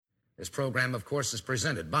This program, of course, is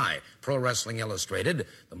presented by Pro Wrestling Illustrated,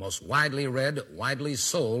 the most widely read, widely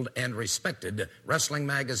sold, and respected wrestling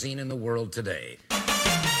magazine in the world today.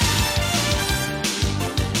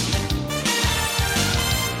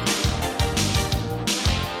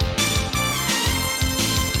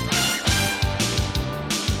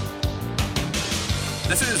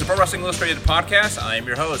 This is the Pro Wrestling Illustrated podcast. I am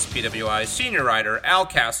your host, PWI senior writer Al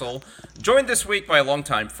Castle, joined this week by a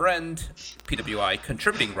longtime friend, PWI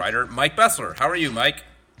contributing writer Mike Bessler. How are you, Mike?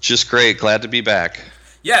 Just great. Glad to be back.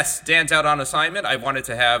 Yes, Dan's out on assignment. I wanted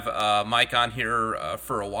to have Mike on here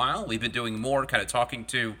for a while. We've been doing more kind of talking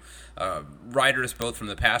to writers both from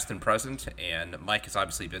the past and present, and Mike has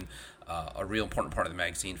obviously been a real important part of the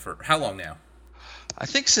magazine for how long now? I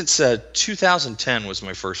think since 2010 was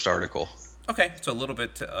my first article. Okay, so a little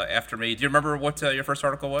bit after me. Do you remember what your first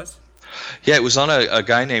article was? Yeah, it was on a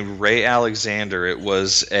guy named Ray Alexander. It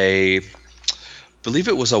was I believe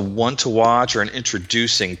it was a one-to-watch or an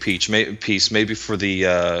introducing piece, maybe for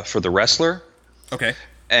the wrestler. Okay.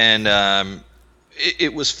 And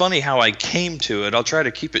it was funny how I came to it. I'll try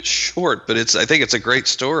to keep it short, but I think it's a great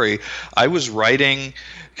story. I was writing,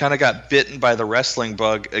 kind of got bitten by the wrestling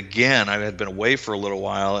bug again. I had been away for a little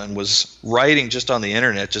while and was writing just on the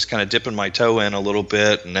internet, just kind of dipping my toe in a little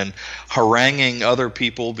bit and then haranguing other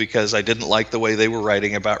people because I didn't like the way they were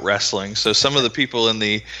writing about wrestling. So some of the people in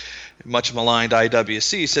the much maligned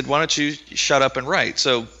IWC said, why don't you shut up and write?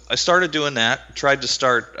 So I started doing that, tried to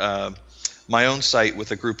start my own site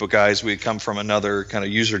with a group of guys. We had come from another kind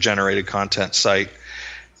of user-generated content site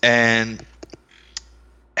and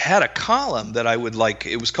had a column that I would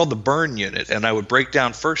it was called the Burn Unit, and I would break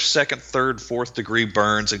down first, second, third, fourth degree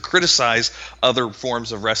burns and criticize other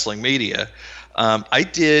forms of wrestling media. I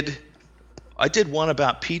did one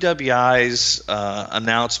about PWI's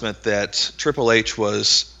announcement that Triple H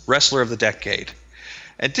was Wrestler of the Decade,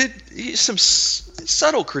 and did some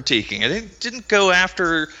subtle critiquing. I didn't go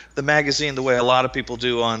after the magazine the way a lot of people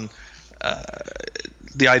do on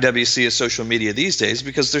the IWC is social media these days,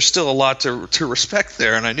 because there's still a lot to respect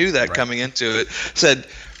there, and I knew that coming into it. Said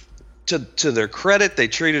to their credit, they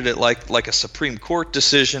treated it like a Supreme Court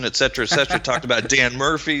decision, et cetera, et cetera. Talked about Dan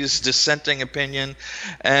Murphy's dissenting opinion,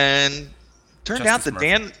 and turned out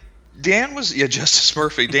that Dan was Justice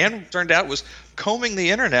Murphy. Dan turned out was combing the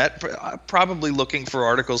internet, probably looking for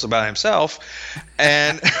articles about himself,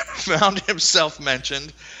 and found himself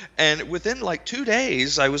mentioned. And within 2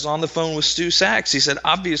 days, I was on the phone with Stu Sachs. He said,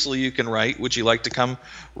 obviously you can write. Would you like to come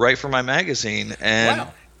write for my magazine? And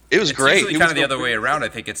wow. It was great. It's usually kind of the other way around. I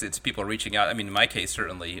think it's people reaching out. I mean, in my case,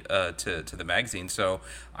 certainly to the magazine. So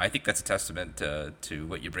I think that's a testament to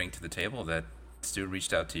what you bring to the table, that Stu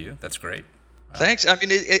reached out to you. That's great. Thanks. I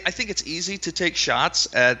mean, I think it's easy to take shots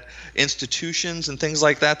at institutions and things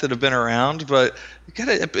like that have been around, but you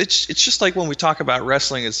gotta. It's just like when we talk about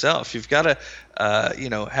wrestling itself. You've got to,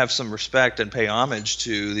 have some respect and pay homage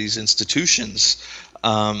to these institutions,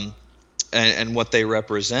 and what they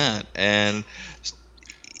represent. And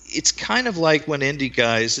it's kind of like when indie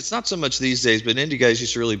guys. It's not so much these days, but indie guys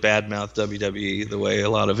used to really badmouth WWE the way a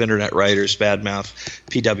lot of internet writers badmouth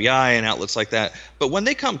PWI and outlets like that. But when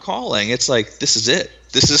they come calling, it's like, this is it.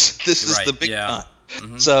 This is the big time.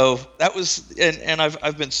 Mm-hmm. So that was, and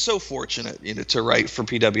I've been so fortunate, to write for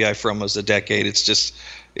PWI for almost a decade. It's just,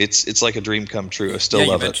 it's like a dream come true. I still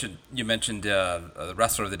love it. You mentioned the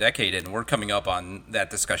Wrestler of the Decade, and we're coming up on that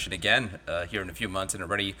discussion again here in a few months, and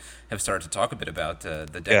already have started to talk a bit about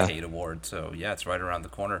the Decade Award. So yeah, it's right around the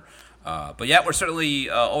corner. But yeah, we're certainly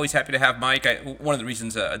always happy to have Mike. One of the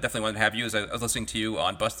reasons I definitely wanted to have you is I was listening to you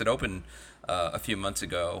on Busted Open a few months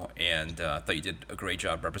ago, and thought you did a great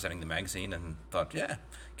job representing the magazine, and thought,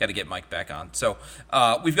 got to get Mike back on. So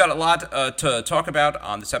we've got a lot to talk about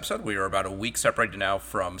on this episode. We are about a week separated now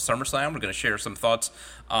from SummerSlam. We're going to share some thoughts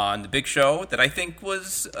on the big show that I think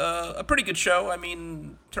was a pretty good show. I mean,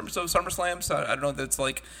 in terms of SummerSlams, I don't know that it's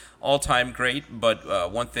all-time great,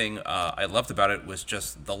 but one thing I loved about it was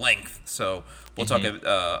just the length. So we'll talk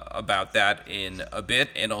about that in a bit,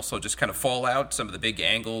 and also just kind of fallout, some of the big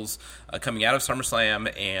angles coming out of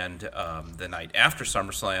SummerSlam and the night after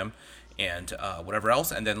SummerSlam, and whatever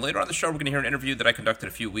else. And then later on the show, we're going to hear an interview that I conducted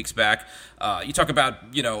a few weeks back. You talk about,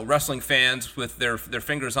 wrestling fans with their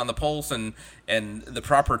fingers on the pulse and the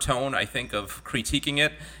proper tone, I think, of critiquing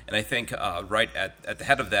it. And I think right at the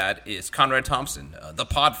head of that is Conrad Thompson, the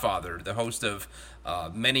Podfather, the host of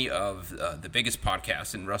many of the biggest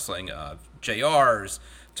podcasts in wrestling, JR's,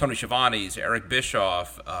 Tony Schiavone's, Eric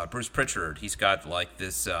Bischoff, Bruce Pritchard. He's got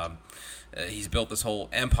this... he's built this whole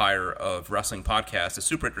empire of wrestling podcasts, a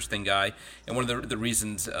super interesting guy. And one of the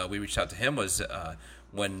reasons we reached out to him was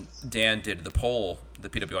when Dan did the poll, the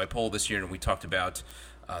PWI poll this year, and we talked about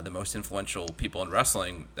the most influential people in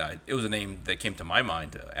wrestling, it was a name that came to my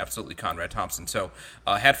mind, absolutely Conrad Thompson. So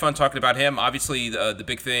had fun talking about him. Obviously, the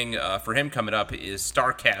big thing for him coming up is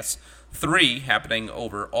StarCast 3 happening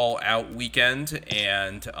over All Out weekend,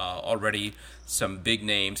 and already some big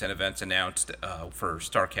names and events announced for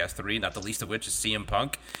StarCast 3, not the least of which is CM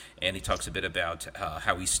Punk, and he talks a bit about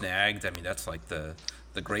how he snagged. I mean, that's like the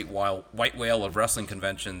great white whale of wrestling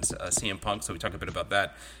conventions, CM Punk, so we talk a bit about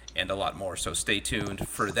that and a lot more, so stay tuned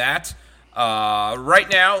for that. Right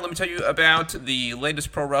now, let me tell you about the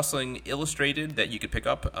latest Pro Wrestling Illustrated that you could pick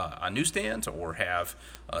up on newsstands or have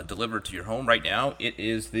delivered to your home right now. It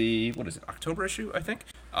is the, October issue, I think?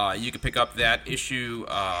 You can pick up that issue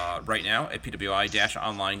right now at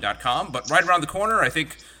pwi-online.com. But right around the corner, I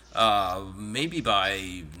think maybe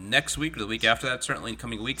by next week or the week after that, certainly in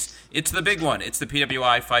coming weeks, it's the big one. It's the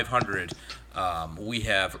PWI 500. We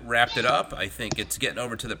have wrapped it up. I think it's getting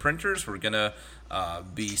over to the printers. We're going to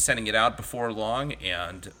be sending it out before long,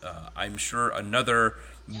 and I'm sure another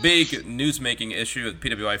big news-making issue of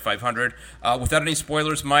PWI 500. Without any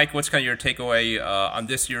spoilers, Mike, what's kind of your takeaway on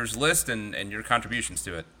this year's list and your contributions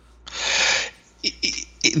to it?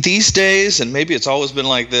 These days, and maybe it's always been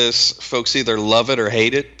like this, folks either love it or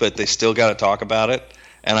hate it, but they still got to talk about it.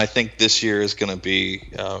 And I think this year is going to be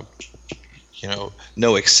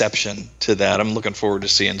no exception to that. I'm looking forward to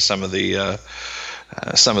seeing some of the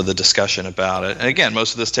discussion about it. And again,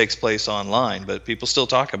 most of this takes place online, but people still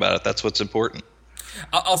talk about it. That's what's important.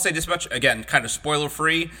 I'll say this much, again, kind of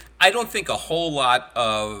spoiler-free. I don't think I'm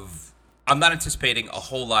not anticipating a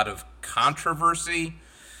whole lot of controversy,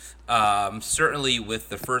 certainly with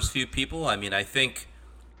the first few people. I mean, I think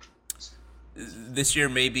this year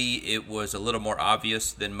maybe it was a little more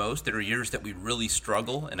obvious than most. There are years that we really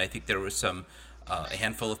struggle, and I think there was a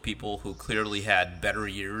handful of people who clearly had better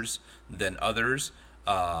years than others.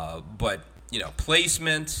 But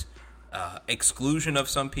placement, exclusion of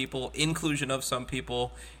some people, inclusion of some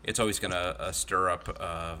people, it's always going to stir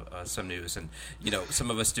up some news. And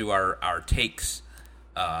some of us do our takes,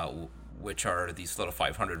 which are these little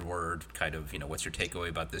 500-word kind of, what's your takeaway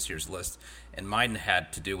about this year's list? And mine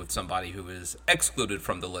had to do with somebody who is excluded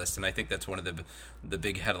from the list, and I think that's one of the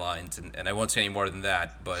big headlines. And I won't say any more than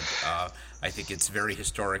that, but I think it's very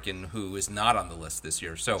historic in who is not on the list this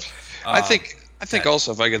year. So I think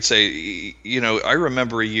also, if I could say, I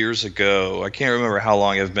remember years ago, I can't remember how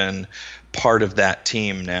long I've been part of that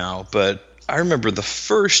team now, but I remember the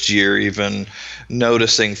first year even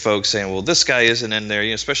noticing folks saying, well, this guy isn't in there,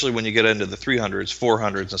 especially when you get into the 300s,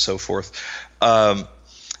 400s, and so forth.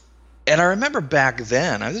 And I remember back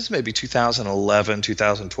then, this is maybe 2011,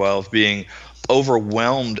 2012, being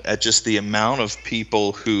overwhelmed at just the amount of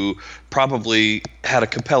people who probably had a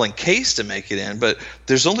compelling case to make it in, but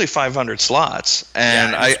there's only 500 slots.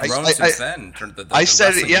 And I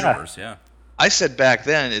said, yeah. I said back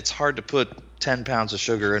then, it's hard to put 10 pounds of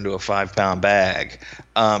sugar into a 5-pound bag.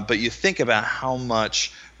 But you think about how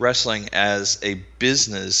much wrestling as a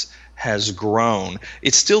business has grown.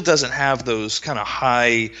 It still doesn't have those kind of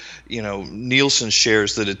high, Nielsen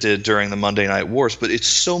shares that it did during the Monday Night Wars, but it's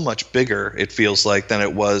so much bigger, it feels like, than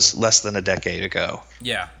it was less than a decade ago.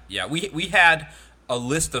 Yeah. We had a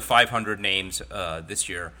list of 500 names this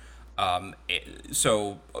year.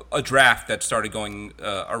 So a draft that started going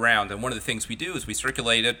around, and one of the things we do is we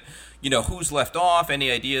circulate it, who's left off, any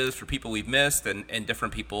ideas for people we've missed, and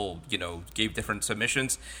different people, gave different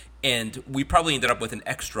submissions, and we probably ended up with an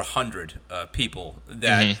extra 100 people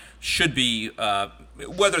that should be,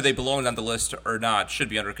 whether they belonged on the list or not, should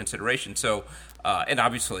be under consideration. So, and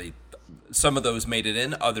obviously, some of those made it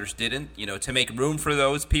in, others didn't. To make room for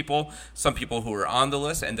those people, some people who were on the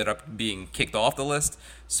list ended up being kicked off the list.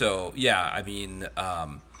 So, yeah, I mean,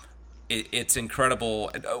 it's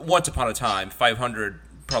incredible. Once upon a time, 500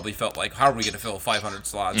 probably felt like, how are we going to fill 500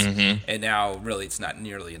 slots? And now, really, it's not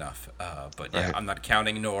nearly enough. But, yeah, right. I'm not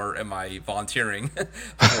counting, nor am I volunteering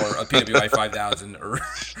for a PWI 5000 or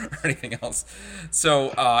anything else.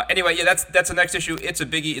 So, anyway, yeah, that's the next issue. It's a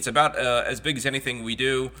biggie. It's about as big as anything we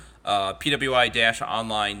do.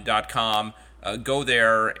 pwi-online.com. Go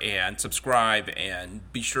there and subscribe,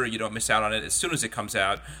 and be sure you don't miss out on it as soon as it comes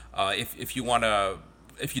out. If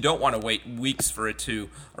you don't want to wait weeks for it to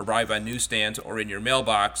arrive on newsstands or in your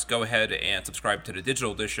mailbox, go ahead and subscribe to the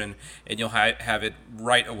digital edition, and you'll have it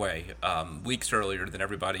right away, weeks earlier than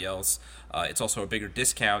everybody else. It's also a bigger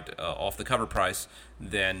discount off the cover price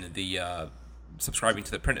than the subscribing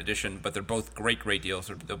to the print edition, but they're both great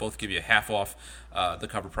deals. They'll both give you half off the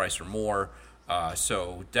cover price or more,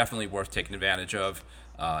 so definitely worth taking advantage of.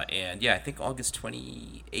 And yeah, I think August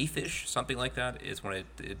 28th-ish, something like that, is when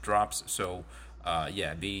it drops. So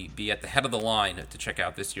yeah, be at the head of the line to check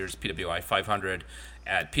out this year's PWI 500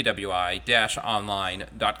 at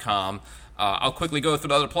pwi-online.com. I'll quickly go through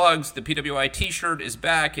the other plugs. The PWI t-shirt is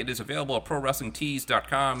back. It is available at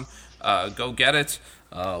prowrestlingtees.com. Go get it.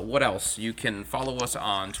 What else? You can follow us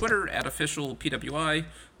on Twitter at @officialPWI.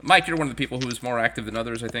 Mike, you're one of the people who is more active than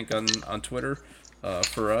others, I think, on Twitter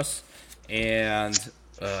for us. And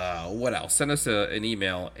what else? Send us an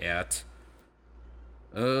email at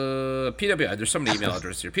PWI. There's so many email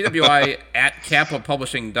addresses here. PWI at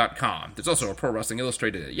kappapublishing.com. There's also a Pro Wrestling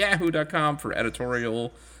Illustrated at yahoo.com for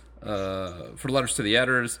editorial, for letters to the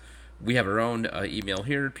editors. We have our own email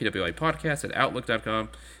here, PWI podcast at outlook.com.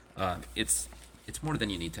 It's more than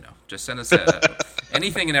you need to know. Just send us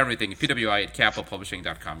anything and everything. PWI at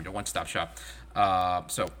kappapublishing.com. Your one-stop shop.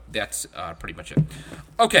 So that's pretty much it.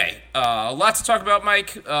 Okay, lots to talk about,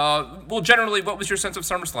 Mike. Well, generally, what was your sense of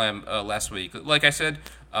SummerSlam last week? Like I said,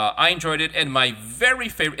 I enjoyed it, and my very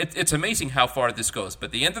favorite... It's amazing how far this goes,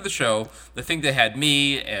 but the end of the show, the thing that had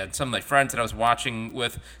me and some of my friends that I was watching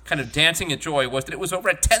with kind of dancing in joy was that it was over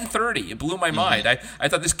at 10:30. It blew my mind. I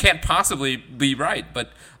thought this can't possibly be right,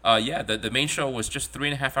 but yeah, the main show was just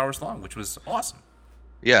 3.5 hours long, which was awesome.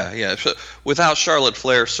 Yeah. So without Charlotte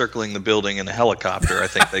Flair circling the building in a helicopter, I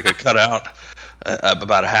think they could cut out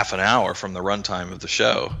about a half an hour from the runtime of the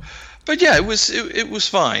show. But yeah, it was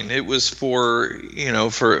fine. It was for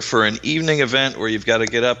an evening event where you've got to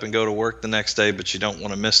get up and go to work the next day, but you don't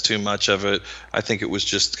want to miss too much of it. I think it was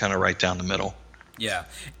just kind of right down the middle. Yeah,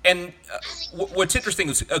 and what's interesting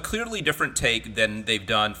is a clearly different take than they've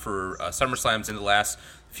done for SummerSlams in the last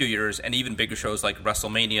few years, and even bigger shows like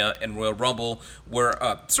WrestleMania and Royal Rumble, where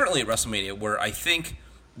certainly at WrestleMania, where I think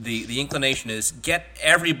the inclination is get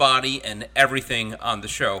everybody and everything on the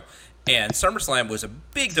show. And SummerSlam was a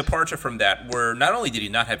big departure from that, where not only did he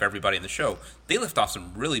not have everybody in the show, they left off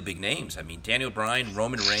some really big names. I mean, Daniel Bryan,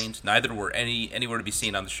 Roman Reigns, neither were anywhere to be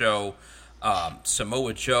seen on the show.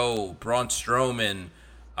 Samoa Joe, Braun Strowman,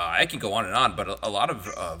 I can go on, but a lot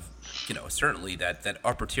of certainly that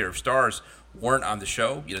upper tier of stars weren't on the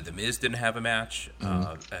show. The Miz didn't have a match,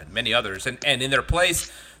 and many others. And in their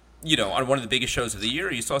place, on one of the biggest shows of the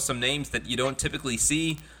year, you saw some names that you don't typically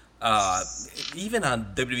see, even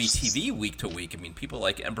on WWE TV week to week. I mean, people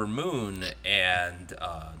like Ember Moon and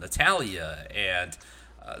Natalya and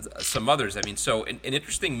some others. I mean, so an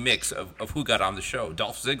interesting mix of who got on the show.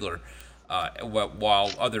 Dolph Ziggler,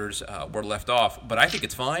 while others were left off. But I think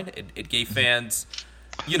it's fine. It gave fans...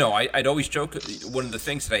 I'd always joke, one of the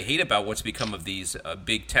things that I hate about what's become of these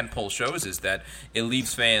big tentpole shows is that it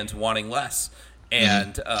leaves fans wanting less.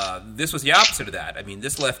 And this was the opposite of that. I mean,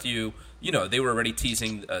 this left you, they were already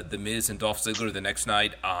teasing The Miz and Dolph Ziggler the next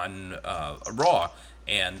night on Raw.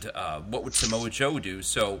 And what would Samoa Joe do?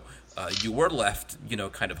 So you were left,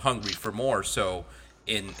 kind of hungry for more. So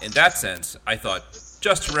in that sense, I thought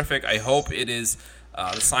just terrific. I hope it is...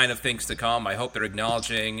 the sign of things to come. I hope they're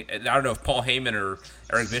acknowledging, and I don't know if Paul Heyman or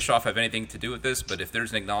Eric Bischoff have anything to do with this, but if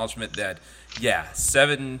there's an acknowledgement that,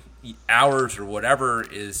 7 hours or whatever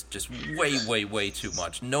is just way, way, way too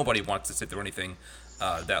much. Nobody wants to sit through anything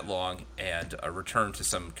that long, and a return to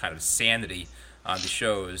some kind of sanity on the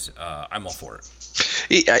shows, I'm all for it.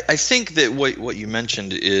 I think that what you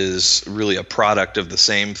mentioned is really a product of the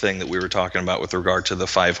same thing that we were talking about with regard to the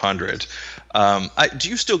 500. Do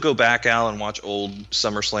you still go back, Al, and watch old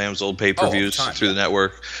SummerSlams, old pay-per-views through the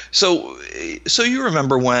network? So you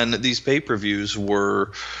remember when these pay-per-views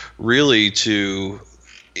were really to,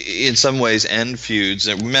 in some ways, end feuds,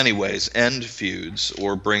 in many ways, end feuds,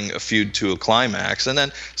 or bring a feud to a climax, and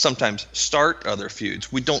then sometimes start other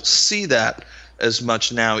feuds. We don't see that as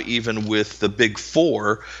much now, even with the big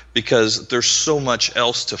four, because there's so much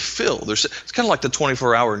else to fill. It's kind of like the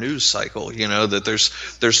 24-hour news cycle, that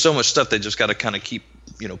there's so much stuff they just got to kind of keep,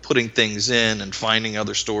 putting things in and finding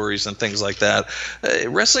other stories and things like that.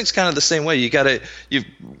 Wrestling's kind of the same way.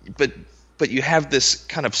 But you have this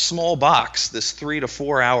kind of small box, this 3 to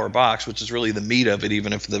 4 hour box, which is really the meat of it,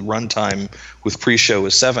 even if the runtime with pre-show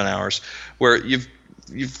is 7 hours, where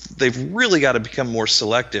they've really got to become more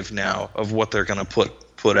selective now of what they're going to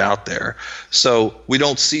put out there. So we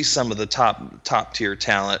don't see some of the top tier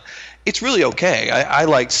talent. It's really okay. I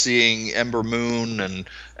like seeing Ember Moon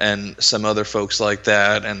and some other folks like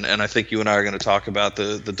that, and I think you and I are going to talk about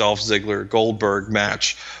the Dolph Ziggler Goldberg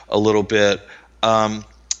match a little bit.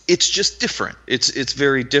 It's just different. It's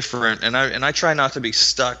very different, and I try not to be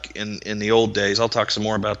stuck in the old days. I'll talk some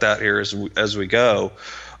more about that here as we go,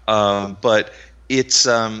 but. It's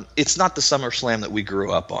not the SummerSlam that we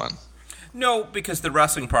grew up on. No, because the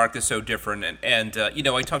wrestling product is so different, and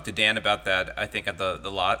I talked to Dan about that, I think, at the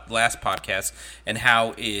last podcast, and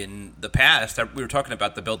how in the past, we were talking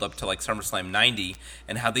about the build-up to, like, SummerSlam 90,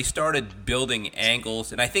 and how they started building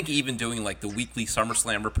angles, and I think even doing, like, the weekly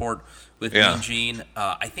SummerSlam report with Mean Gene,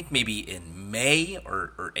 I think maybe in May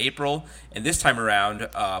or April, and this time around,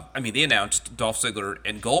 they announced Dolph Ziggler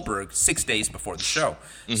and Goldberg 6 days before the show,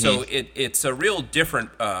 so it's a real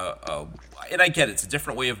different, and I get it, it's a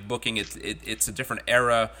different way of booking, it's a different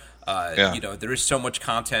era. There is so much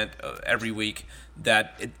content every week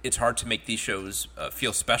that it's hard to make these shows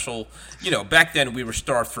feel special. Back then we were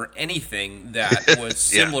starved for anything that was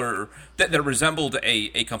similar, that resembled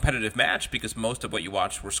a competitive match, because most of what you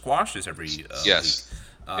watched were squashes every week.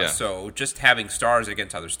 So just having stars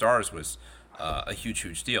against other stars was a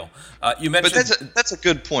huge deal. You mentioned, but that's a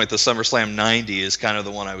good point. The SummerSlam 90 is kind of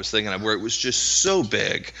the one I was thinking of, where it was just so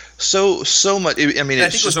big, so much. I think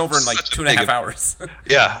it was over in like 2.5 hours.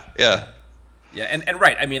 Yeah, and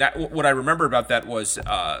right. What I remember about that was,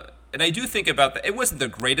 and I do think about that. It wasn't the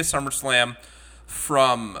greatest SummerSlam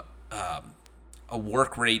from a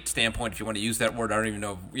work rate standpoint, if you want to use that word. I don't even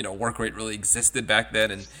know if, work rate really existed back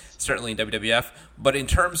then, and certainly in WWF. But in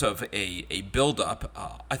terms of a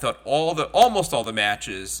build-up, I thought almost all the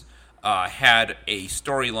matches had a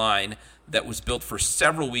storyline that was built for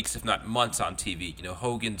several weeks, if not months, on TV.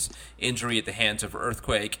 Hogan's injury at the hands of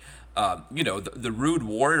Earthquake. The Rude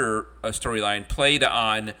Warrior storyline played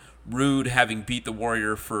on Rude having beat the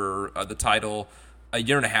Warrior for the title a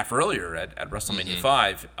year and a half earlier at WrestleMania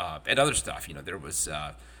 5, and other stuff. There was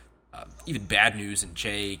even Bad News and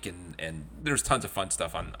Jake, and there's tons of fun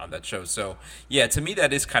stuff on that show. So, yeah, to me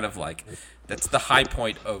that is kind of like, that's the high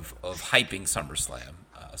point of hyping SummerSlam.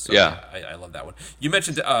 I love that one. You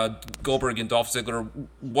mentioned Goldberg and Dolph Ziggler,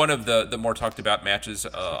 one of the more talked about matches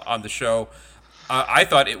on the show. I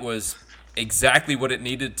thought it was exactly what it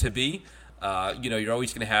needed to be. You're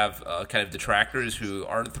always going to have kind of detractors who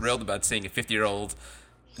aren't thrilled about seeing a 50-year-old,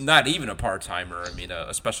 not even a part-timer,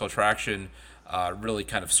 a special attraction, really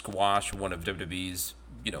kind of squash one of WWE's,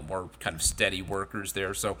 more kind of steady workers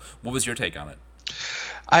there. So what was your take on it?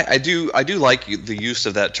 I do like the use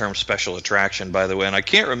of that term, special attraction, by the way, and I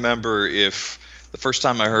can't remember if the first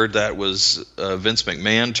time I heard that was a Vince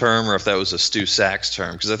McMahon term or if that was a Stu Sachs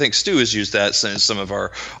term, because I think Stu has used that in some of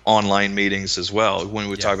our online meetings as well. When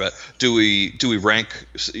we talk about do we rank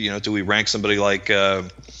somebody like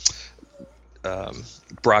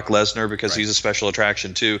Brock Lesnar because he's a special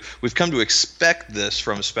attraction too. We've come to expect this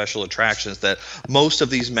from special attractions, that most of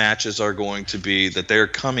these matches are going to be that they're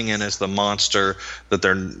coming in as the monster, that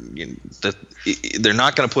they're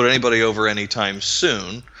not going to put anybody over anytime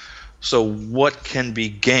soon. So what can be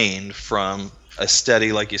gained from a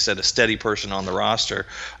steady, like you said, a steady person on the roster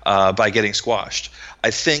by getting squashed? I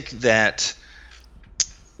think that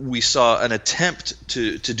we saw an attempt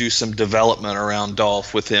to do some development around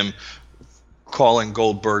Dolph with him calling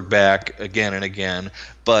Goldberg back again and again.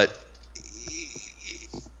 But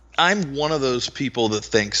I'm one of those people that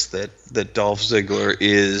thinks that Dolph Ziggler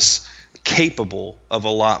is capable of a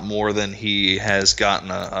lot more than he has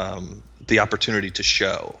gotten the opportunity to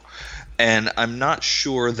show. And I'm not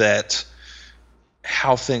sure that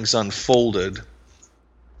how things unfolded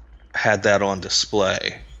had that on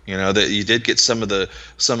display. That you did get some of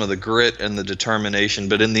the grit and the determination,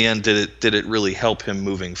 but in the end, did it really help him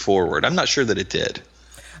moving forward? I'm not sure that it did.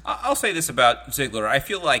 I'll say this about Ziggler. I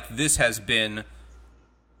feel like this has been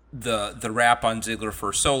the rap on Ziggler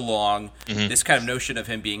for so long. Mm-hmm. This kind of notion of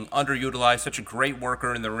him being underutilized, such a great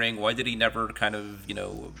worker in the ring. Why did he never kind of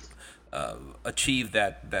achieve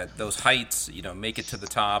those heights, make it to the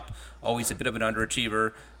top, always a bit of an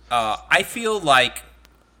underachiever. I feel like,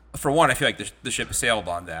 for one, the ship has sailed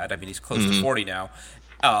on that. He's close to 40 now.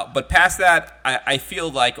 But past that, I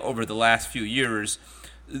feel like over the last few years,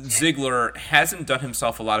 Ziggler hasn't done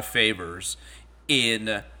himself a lot of favors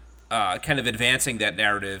in kind of advancing that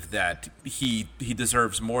narrative that he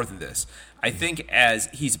deserves more than this. I think as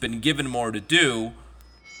he's been given more to do,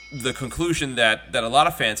 the conclusion that a lot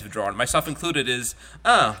of fans have drawn, myself included, is,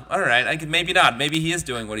 all right, maybe not. Maybe he is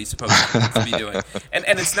doing what he's supposed to be doing. And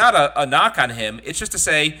it's not a knock on him. It's just to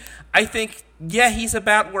say, I think, he's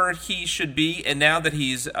about where he should be. And now that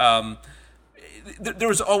he's there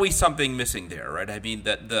was always something missing there, right?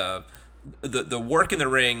 That the work in the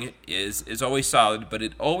ring is always solid, but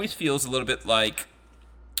it always feels a little bit like,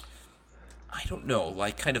 I don't know,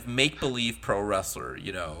 like kind of make-believe pro wrestler,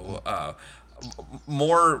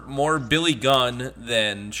 more Billy Gunn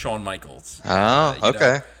than Shawn Michaels. Oh,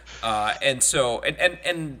 okay. And so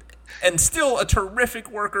and still a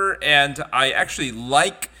terrific worker, and I actually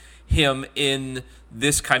like him in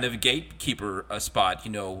this kind of gatekeeper spot,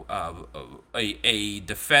 a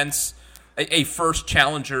defense, a first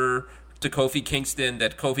challenger to Kofi Kingston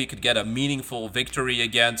that Kofi could get a meaningful victory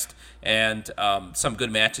against, and some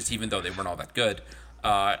good matches, even though they weren't all that good.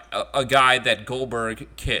 A guy that Goldberg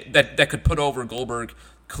that could put over Goldberg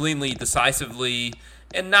cleanly, decisively,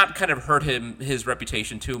 and not kind of hurt his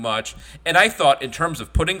reputation too much. And I thought, in terms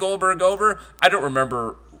of putting Goldberg over, I don't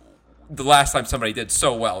remember the last time somebody did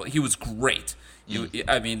so well. He was great.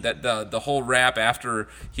 I mean, that the whole rap after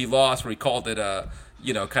he lost, where he called it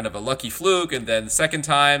kind of a lucky fluke, and then the second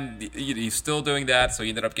time he's still doing that, so he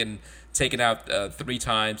ended up getting taken out 3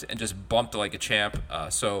 times and just bumped like a champ.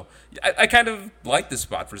 So I kind of like this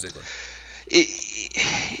spot for Ziggler.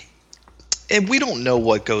 And we don't know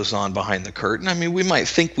what goes on behind the curtain. I mean, we might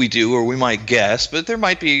think we do, or we might guess, but there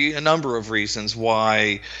might be a number of reasons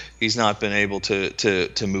why he's not been able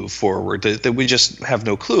to move forward that we just have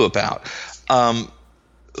no clue about.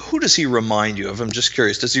 Who does he remind you of? I'm just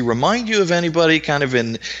curious. Does he remind you of anybody kind of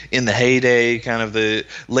in the heyday, kind of the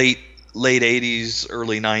late 80s,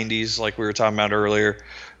 early 90s, like we were talking about earlier?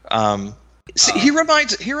 He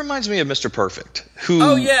reminds me of Mr. Perfect, who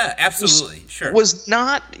absolutely, was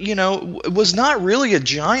not really a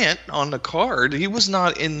giant on the card. He was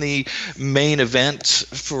not in the main event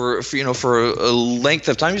for a length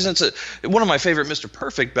of time. One of my favorite Mr.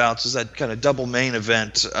 Perfect bouts is that kind of double main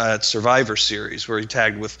event at Survivor Series where he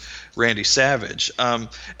tagged with Randy Savage, and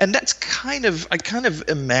that's I kind of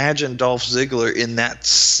imagine Dolph Ziggler in that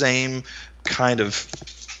same kind of.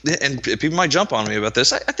 And people might jump on me about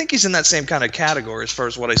this. I think he's in that same kind of category as far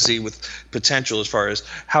as what I see with potential, as far as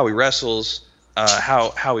how he wrestles,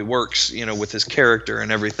 how he works, with his character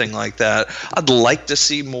and everything like that. I'd like to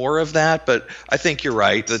see more of that, but I think you're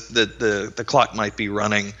right that the clock might be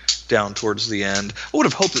running down towards the end. I would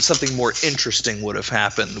have hoped that something more interesting would have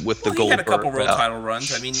happened with the Goldberg. He had a couple world title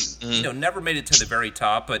runs. I mean, never made it to the very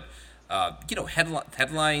top, but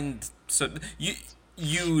headlined. So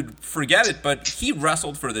you'd forget it, but he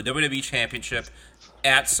wrestled for the WWE Championship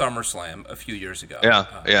at SummerSlam a few years ago.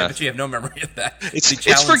 But you have no memory of that. It's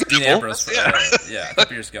forgettable. Dean Ambrose a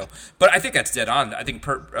couple years ago. But I think that's dead on. I think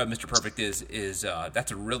Mr. Perfect is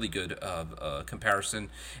that's a really good comparison.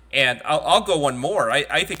 And I'll go one more.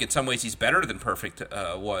 I think in some ways he's better than Perfect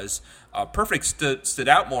was. Perfect stood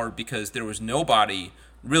out more because there was nobody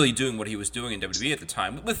really doing what he was doing in WWE at the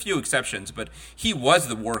time, with few exceptions, but he was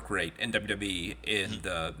the work rate in WWE in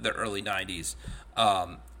the early 90s.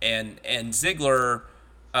 And Ziggler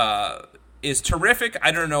is terrific.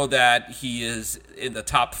 I don't know that he is in the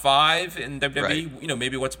top 5 in WWE. Right.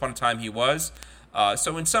 Maybe once upon a time he was.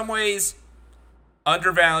 So in some ways,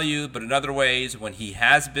 undervalued, but in other ways, when he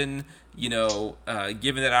has been, given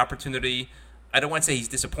that opportunity, I don't want to say he's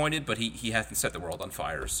disappointed, but he hasn't set the world on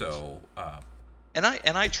fire. So... And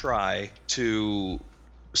I try to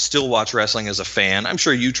still watch wrestling as a fan. I'm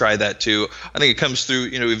sure you try that too. I think it comes through,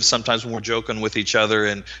 even sometimes when we're joking with each other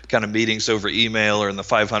in kind of meetings over email or in the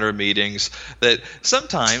 500 meetings, that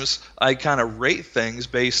sometimes I kind of rate things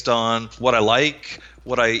based on what I like,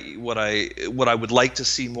 what I would like to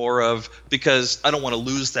see more of, because I don't want to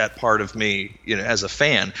lose that part of me, as a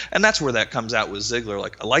fan. And that's where that comes out with Ziggler.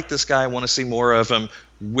 Like, I like this guy, I want to see more of him.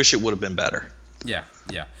 Wish it would have been better. Yeah.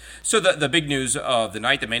 So the big news of the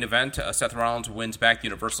night, the main event, Seth Rollins wins back the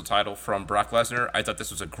Universal title from Brock Lesnar. I thought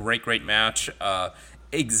this was a great match.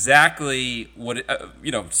 Exactly what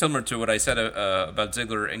similar to what I said about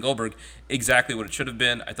Ziggler and Goldberg. Exactly what it should have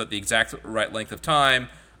been. I thought the exact right length of time.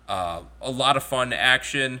 A lot of fun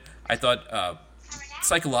action. I thought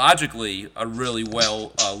psychologically a really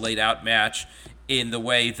well laid out match in the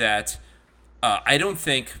way that I don't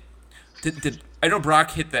think I know Brock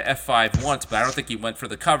hit the F5 once, but I don't think he went for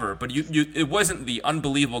the cover. But it wasn't the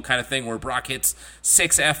unbelievable kind of thing where Brock hits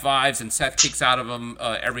 6 F5s and Seth kicks out of them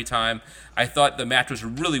every time. I thought the match was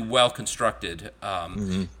really well constructed.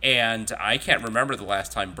 And I can't remember the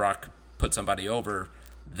last time Brock put somebody over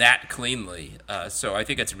that cleanly. So I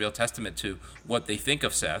think it's a real testament to what they think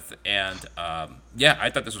of Seth. And, I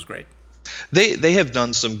thought this was great. They have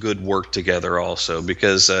done some good work together also,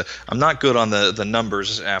 because I'm not good on the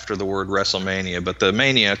numbers after the word WrestleMania, but the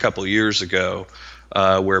Mania a couple years ago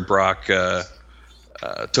where Brock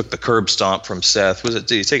took the curb stomp from Seth. Did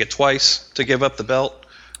he take it twice to give up the belt?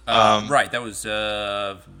 Right, that was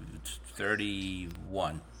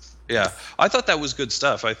 31. Yeah, I thought that was good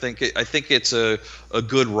stuff. I think it's a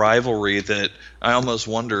good rivalry that I almost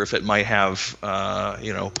wonder if it might have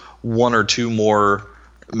 1 or 2 more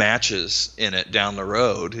matches in it down the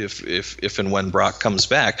road if and when Brock comes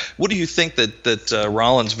back. What do you think that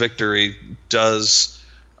Rollins' victory does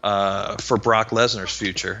for Brock Lesnar's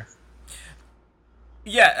future?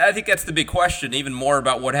 Yeah, I think that's the big question. Even more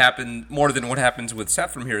about what happened, more than what happens with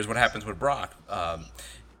Seth from here, is what happens with Brock.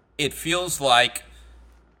 It feels like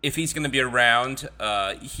if he's going to be around,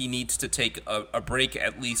 he needs to take a break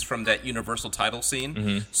at least from that Universal title scene.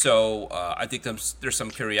 Mm-hmm. So I think there's some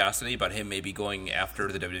curiosity about him maybe going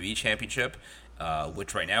after the WWE Championship,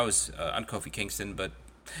 which right now is on Kofi Kingston. But,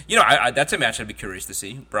 that's a match I'd be curious to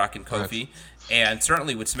see, Brock and Kofi. Right. And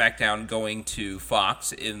certainly with SmackDown going to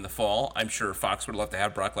Fox in the fall, I'm sure Fox would love to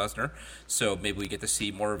have Brock Lesnar. So maybe we get to see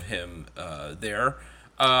more of him there.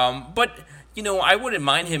 But I wouldn't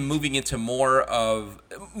mind him moving out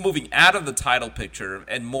of the title picture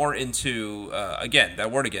and more into,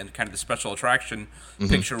 kind of the special attraction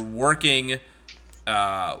picture, working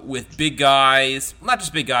with big guys, not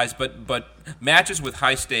just big guys, but matches with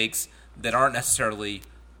high stakes that aren't necessarily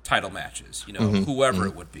title matches, whoever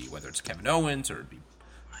it would be, whether it's Kevin Owens or it'd be,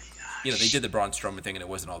 they did the Braun Strowman thing and it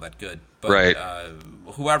wasn't all that good, but right.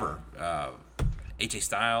 Whoever, AJ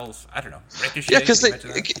Styles, I don't know, Ricochet. Yeah,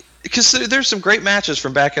 because there's some great matches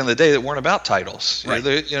from back in the day that weren't about titles. Right.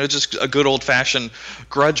 Just a good old fashioned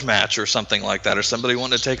grudge match or something like that, or somebody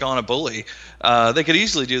wanting to take on a bully. They could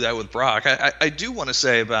easily do that with Brock. I do want to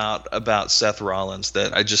say about Seth Rollins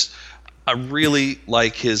that I really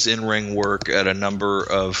like his in-ring work at a number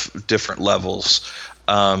of different levels.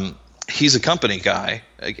 He's a company guy,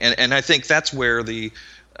 and I think that's where the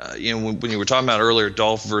when you were talking about earlier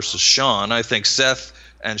Dolph versus Shawn, I think Seth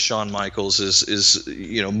and Shawn Michaels is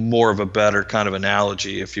more of a better kind of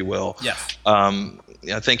analogy, if you will. Yes.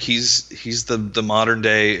 I think he's the modern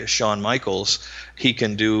day Shawn Michaels. He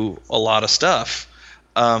can do a lot of stuff.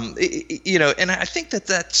 And I think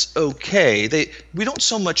that's okay. We don't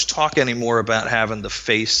so much talk anymore about having the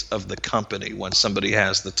face of the company when somebody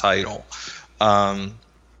has the title.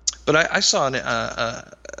 But I saw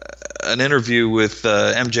an interview with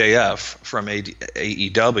MJF from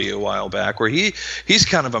AEW a while back, where he's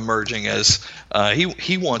kind of emerging as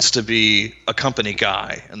he wants to be a company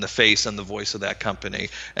guy and the face and the voice of that company.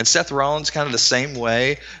 And Seth Rollins kind of the same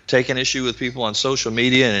way, taking issue with people on social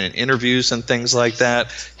media and in interviews and things like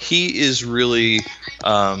that. He is really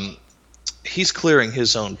he's clearing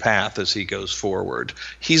his own path as he goes forward.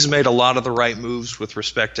 He's made a lot of the right moves with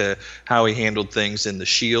respect to how he handled things in the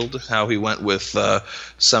Shield, how he went with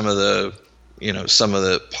some of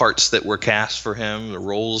the parts that were cast for him, the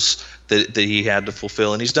roles that he had to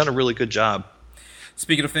fulfill, and he's done a really good job.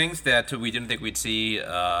 Speaking of things that we didn't think we'd see,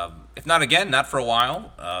 if not again, not for a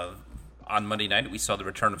while, on Monday night we saw the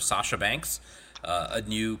return of Sasha Banks. A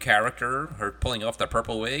new character, her pulling off the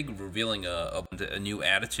purple wig, revealing a new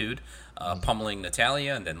attitude, pummeling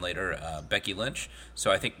Natalya, and then later Becky Lynch. So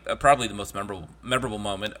I think probably the most memorable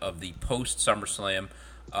moment of the post SummerSlam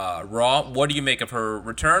Raw. What do you make of her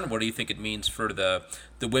return? What do you think it means for the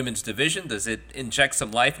women's division? Does it inject some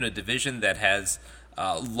life in a division that has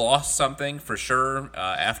lost something for sure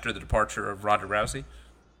after the departure of Ronda Rousey?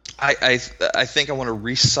 I think I want to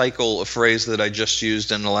recycle a phrase that I just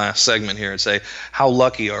used in the last segment here and say, how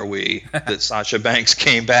lucky are we that Sasha Banks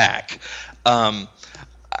came back?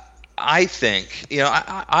 I think,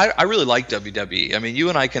 I really like WWE. I mean, you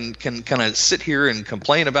and I can kind of sit here and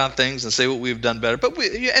complain about things and say what we've done better. But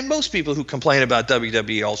and most people who complain about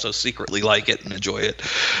WWE also secretly like it and enjoy it,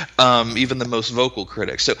 even the most vocal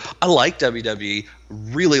critics. So I like WWE,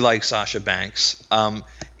 really like Sasha Banks.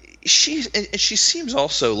 She seems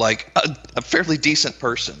also like a fairly decent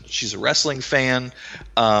person. She's a wrestling fan.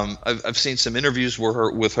 I've seen some interviews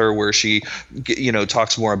with her where she,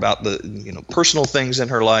 talks more about the personal things in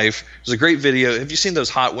her life. There's a great video. Have you seen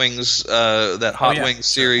those Hot Wings? That Hot Wings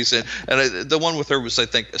series, and the one with her was, I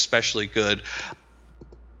think, especially good.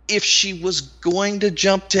 If she was going to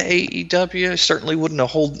jump to AEW, I certainly wouldn't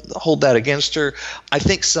hold that against her. I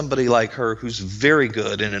think somebody like her, who's very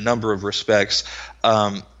good in a number of respects,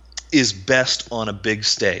 is best on a big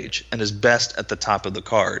stage and is best at the top of the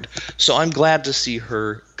card. So I'm glad to see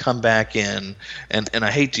her come back in, and I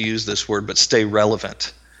hate to use this word, but stay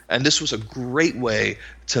relevant. And this was a great way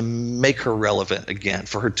to make her relevant again,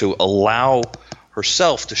 for her to allow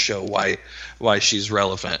herself to show why she's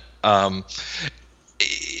relevant.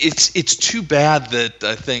 It's too bad that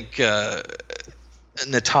I think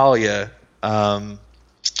Natalya,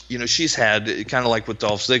 she's had, kind of like with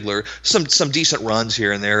Dolph Ziggler, some decent runs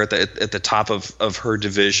here and there at the top of her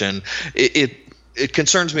division. It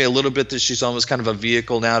concerns me a little bit that she's almost kind of a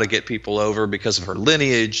vehicle now to get people over because of her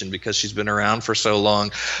lineage and because she's been around for so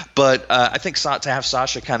long. But I think to have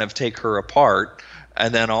Sasha kind of take her apart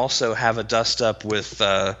and then also have a dust up with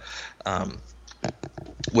the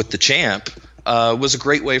champ was a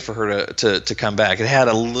great way for her to come back. It had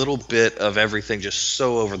a little bit of everything just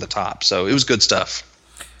so over the top. So it was good stuff.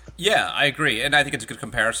 Yeah, I agree, and I think it's a good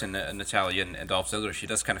comparison. Natalya and Dolph Ziggler. She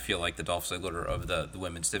does kind of feel like the Dolph Ziggler of the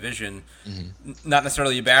women's division. Not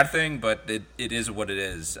necessarily a bad thing, but it is what it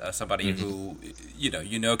is. Somebody who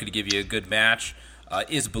could give you a good match,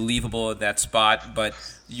 is believable in that spot, but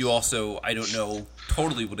you also, I don't know,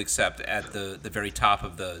 totally would accept at the very top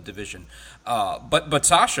of the division. But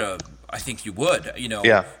Sasha, I think you would.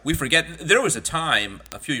 We forget there was a time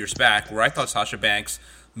a few years back where I thought Sasha Banks,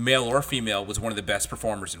 male or female, was one of the best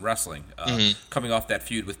performers in wrestling, coming off that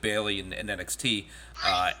feud with Bayley in NXT.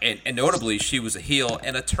 And notably, she was a heel,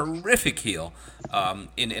 and a terrific heel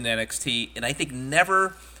in NXT, and I think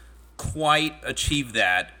never quite achieved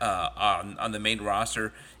that on the main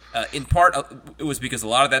roster. In part, it was because a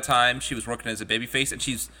lot of that time she was working as a babyface, and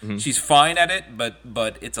she's fine at it,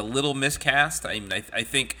 but it's a little miscast. I mean, I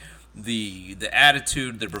think the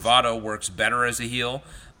attitude, the bravado works better as a heel,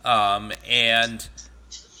 and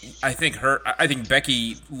I think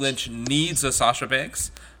Becky Lynch needs a Sasha Banks,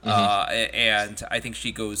 and I think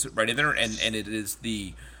she goes right in there. And it is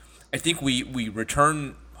I think we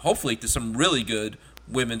return hopefully to some really good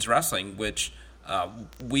women's wrestling, which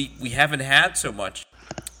we haven't had so much.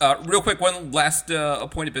 Real quick, one last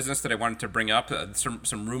point of business that I wanted to bring up.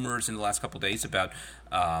 Some rumors in the last couple of days about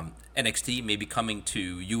NXT maybe coming to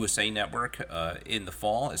USA Network in the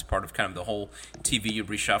fall as part of kind of the whole TV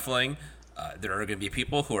reshuffling. There are going to be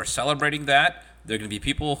people who are celebrating that. There are going to be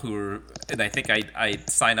people who are, and I think I'd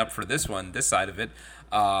sign up for this side of it,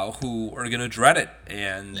 who are going to dread it,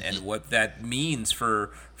 and what that means for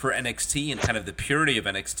NXT and kind of the purity of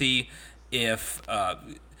NXT if,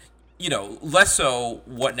 less so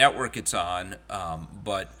what network it's on,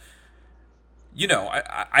 but,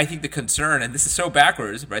 I think the concern, and this is so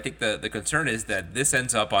backwards, but I think the concern is that this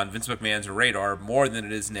ends up on Vince McMahon's radar more than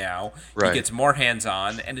it is now. Right. He gets more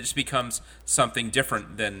hands-on, and it just becomes something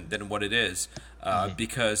different than what it is.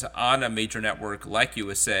 Because on a major network like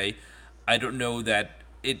USA, I don't know that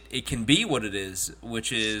it can be what it is,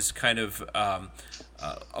 which is kind of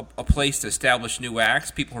a place to establish new acts,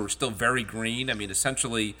 people who are still very green. I mean,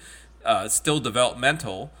 essentially still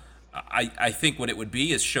developmental. I think what it would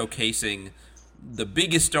be is showcasing the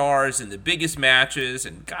biggest stars and the biggest matches,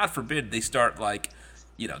 and God forbid they start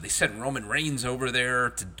they send Roman Reigns over there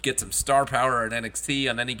to get some star power at NXT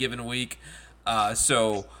on any given week.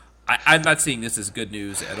 So I'm not seeing this as good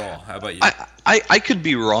news at all. How about you? I could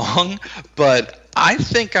be wrong, but I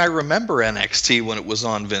think I remember NXT when it was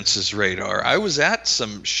on Vince's radar. I was at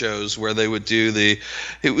some shows where they would do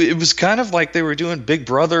it was kind of like they were doing Big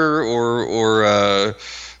Brother or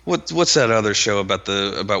what's that other show about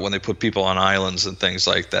when they put people on islands and things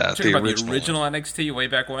like that? The original NXT way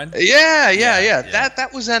back when? Yeah.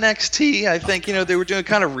 That was NXT. I think they were doing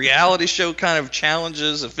kind of reality show kind of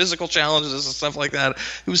challenges, physical challenges and stuff like that.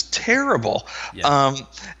 It was terrible. Yeah.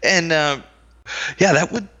 That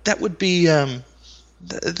would be.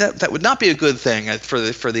 That would not be a good thing for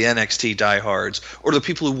the NXT diehards or the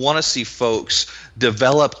people who want to see folks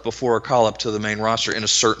developed before a call up to the main roster in a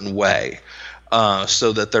certain way,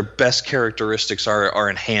 so that their best characteristics are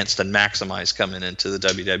enhanced and maximized coming into the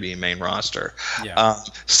WWE main roster. Yeah.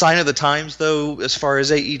 Sign of the times, though, as far as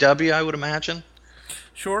AEW, I would imagine.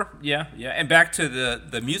 Sure. Yeah. And back to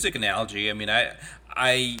the music analogy. I mean, I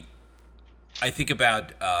think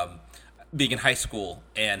about. Being in high school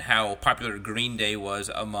and how popular Green Day was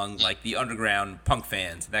among the underground punk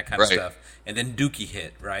fans and that kind of stuff, and then Dookie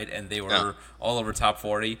hit, right, and they were all over top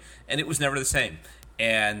 40, and it was never the same.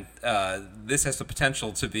 And this has the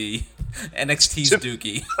potential to be NXT's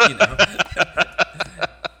Dookie,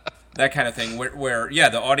 that kind of thing, where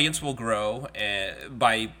the audience will grow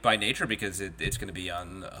by nature because it's going to be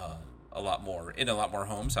on a lot more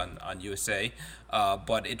homes on USA,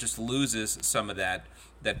 but it just loses some of that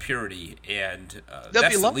purity, and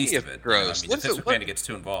that's the least of it. Grows. If Vince McMahon gets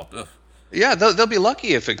too involved. Ugh. Yeah, they'll be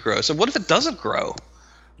lucky if it grows. And what if it doesn't grow?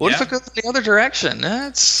 What if it goes in the other direction?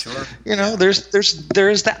 That's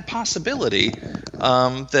there is that possibility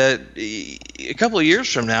that a couple of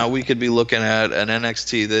years from now we could be looking at an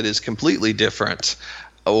NXT that is completely different,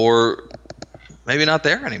 or maybe not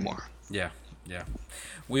there anymore. Yeah.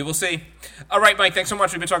 We will see. All right, Mike, thanks so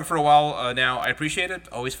much. We've been talking for a while now. I appreciate it.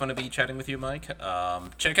 Always fun to be chatting with you, Mike.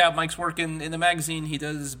 Check out Mike's work in the magazine. He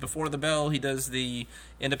does Before the Bell. He does the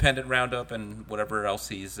Independent Roundup and whatever else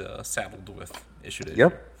he's saddled with issue to issue.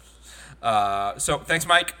 Yep. So thanks,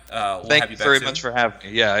 Mike. We'll Thank have you you back very soon. much for having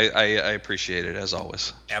me. Yeah, I appreciate it, as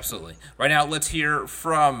always. Absolutely. Right now, let's hear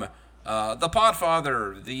from the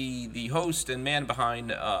Podfather, the host and man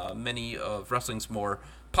behind many of wrestling's more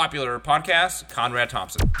popular podcasts, Conrad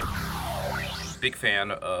Thompson. Big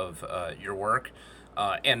fan of your work.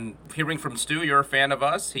 And hearing from Stu, you're a fan of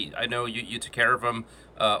us. I know you took care of him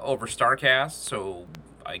over StarCast, so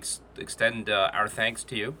I extend our thanks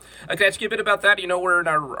to you. Can I ask you a bit about that? We're in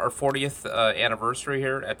our 40th anniversary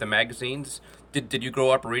here at the magazines. Did you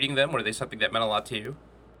grow up reading them? Were they something that meant a lot to you?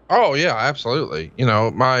 Oh, yeah, absolutely.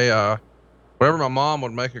 My whenever my mom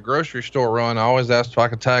would make a grocery store run, I always asked if I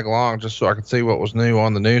could tag along just so I could see what was new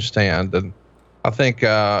on the newsstand. And I think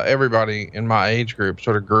everybody in my age group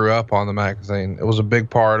sort of grew up on the magazine. It was a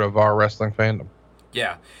big part of our wrestling fandom.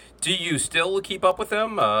 Yeah. Do you still keep up with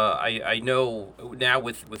them? I know now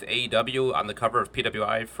with AEW on the cover of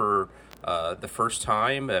PWI for the first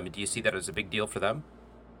time. Do you see that as a big deal for them?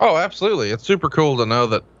 Oh, absolutely. It's super cool to know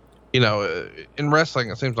that, in wrestling,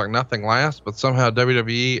 it seems like nothing lasts, but somehow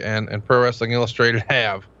WWE and Pro Wrestling Illustrated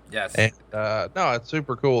have. Yes. And no, it's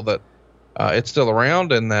super cool that it's still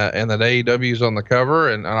around and that AEW's on the cover,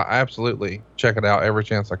 and I absolutely check it out every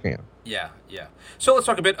chance I can. Yeah. So let's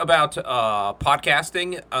talk a bit about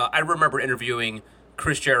podcasting. I remember interviewing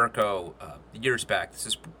Chris Jericho years back. This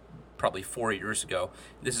is probably 4 years ago.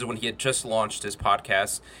 This is when he had just launched his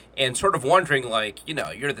podcast, and sort of wondering,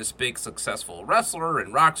 you're this big successful wrestler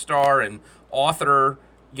and rock star and author.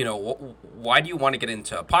 Why do you want to get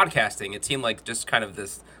into podcasting? It seemed like just kind of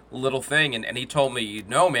this little thing, and he told me,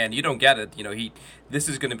 no, man, you don't get it. This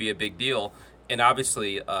is going to be a big deal. And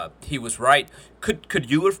obviously, he was right. Could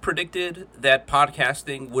you have predicted that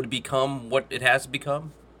podcasting would become what it has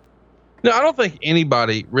become? No, I don't think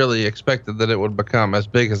anybody really expected that it would become as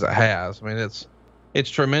big as it has. I mean, it's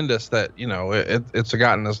tremendous that it's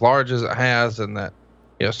gotten as large as it has, and that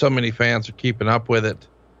so many fans are keeping up with it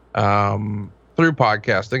through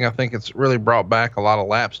podcasting. I think it's really brought back a lot of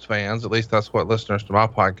lapsed fans. At least that's what listeners to my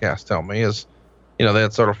podcast tell me is. They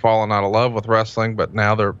had sort of fallen out of love with wrestling, but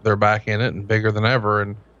now they're back in it and bigger than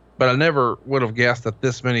ever. But I never would have guessed that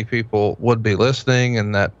this many people would be listening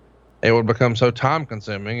and that it would become so time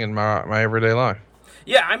consuming in my everyday life.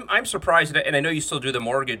 Yeah, I'm surprised, and I know you still do the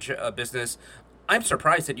mortgage business. I'm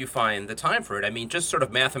surprised that you find the time for it. I mean, just sort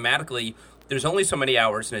of mathematically, there's only so many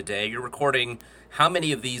hours in a day. You're recording how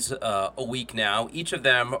many of these a week now? Each of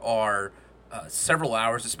them are several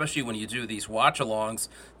hours, especially when you do these watch-alongs.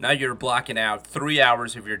 Now you're blocking out 3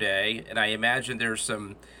 hours of your day, and I imagine there's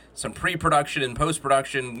some pre-production and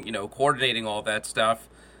post-production, coordinating all that stuff,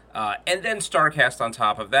 and then StarCast on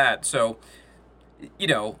top of that. So,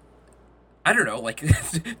 I don't know,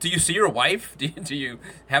 do you see your wife? Do you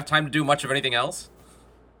have time to do much of anything else?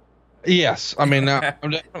 Yes, I mean,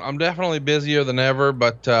 I'm definitely busier than ever,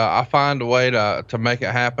 but I find a way to make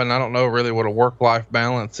it happen. I don't know really what a work-life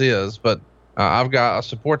balance is, but I've got a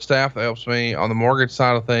support staff that helps me on the mortgage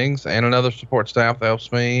side of things and another support staff that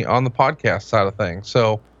helps me on the podcast side of things.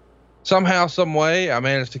 So somehow, some way, I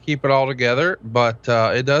managed to keep it all together, but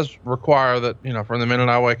it does require that, from the minute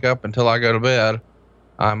I wake up until I go to bed,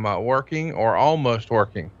 I'm working or almost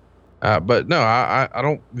working. But no, I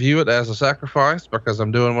don't view it as a sacrifice because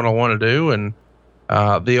I'm doing what I want to do. And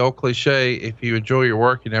the old cliche, if you enjoy your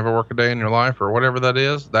work, you never work a day in your life, or whatever that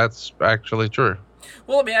is, that's actually true.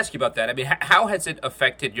 Well, let me ask you about that. I mean, how has it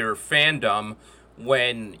affected your fandom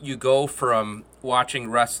when you go from watching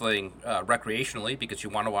wrestling recreationally because you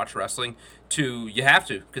want to watch wrestling to you have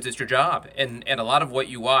to because it's your job, and a lot of what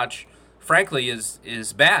you watch, frankly,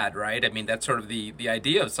 is bad, right? I mean, that's sort of the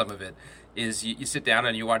idea of some of it is you sit down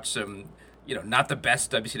and you watch some, not the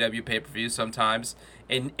best WCW pay-per-views sometimes,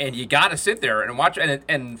 and you got to sit there and watch,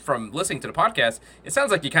 and from listening to the podcast, it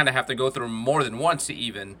sounds like you kind of have to go through more than once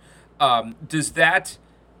even. Does that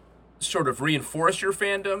sort of reinforce your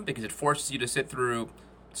fandom because it forces you to sit through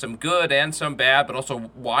some good and some bad, but also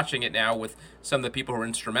watching it now with some of the people who are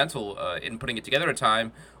instrumental in putting it together at a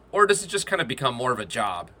time, or does it just kind of become more of a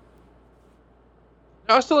job?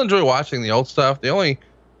 I still enjoy watching the old stuff. The only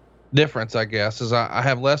difference, I guess, is I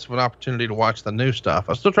have less of an opportunity to watch the new stuff.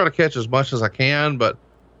 I still try to catch as much as I can, but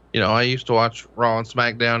I used to watch Raw and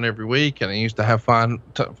SmackDown every week, and I used to have find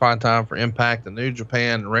time for Impact and New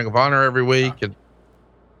Japan and Ring of Honor every week, and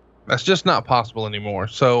that's just not possible anymore.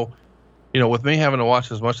 So, with me having to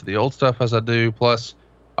watch as much of the old stuff as I do, plus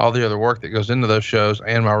all the other work that goes into those shows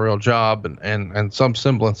and my real job and some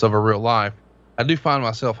semblance of a real life, I do find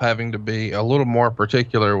myself having to be a little more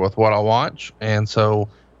particular with what I watch, and so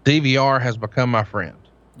DVR has become my friend.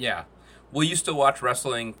 Yeah. Will you still watch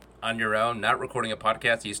wrestling on your own, not recording a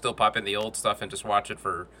podcast? Do you still pop in the old stuff and just watch it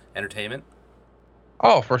for entertainment?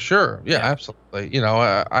 Oh, for sure. Yeah. Absolutely.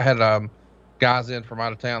 I had guys in from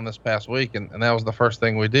out of town this past week, and that was the first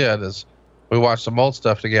thing we did is we watched some old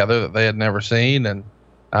stuff together that they had never seen, and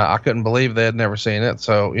I couldn't believe they had never seen it.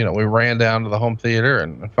 So, we ran down to the home theater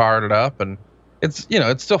and fired it up, and it's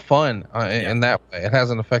it's still fun in that way. It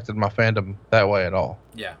hasn't affected my fandom that way at all.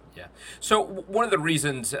 Yeah. So one of the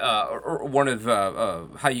reasons, or one of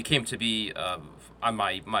how you came to be on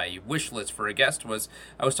my wish list for a guest was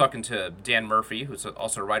I was talking to Dan Murphy, who's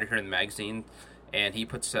also a writer here in the magazine, and he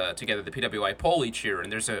puts together the PWI poll each year.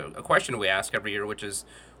 And there's a question we ask every year, which is,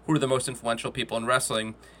 who are the most influential people in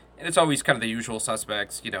wrestling? And it's always kind of the usual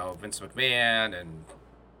suspects, Vince McMahon and,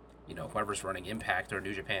 whoever's running Impact or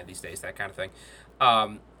New Japan these days, that kind of thing.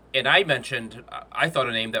 And I mentioned, I thought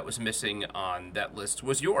a name that was missing on that list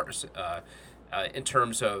was yours, in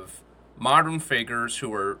terms of modern figures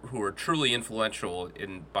who are truly influential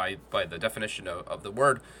by the definition of the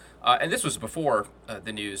word. And this was before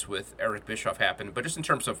the news with Eric Bischoff happened, but just in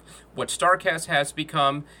terms of what StarCast has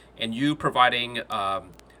become, and you providing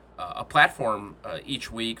a platform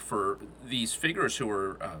each week for these figures who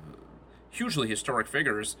are hugely historic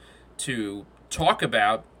figures to talk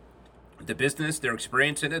about the business, their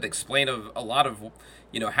experience in it, explain a lot of,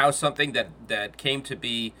 how something that came to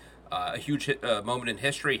be a huge moment in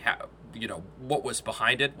history, how, what was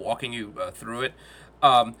behind it, walking you through it.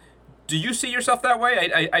 Do you see yourself that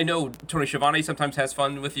way? I know Tony Schiavone sometimes has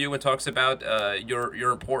fun with you and talks about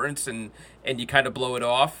your importance, and you kind of blow it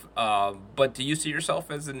off. But do you see yourself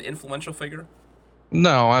as an influential figure?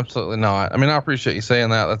 No, absolutely not. I mean, I appreciate you saying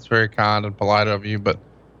that. That's very kind and polite of you, but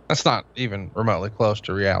that's not even remotely close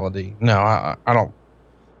to reality. No, I don't.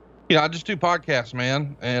 I just do podcasts,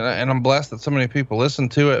 man, and I'm blessed that so many people listen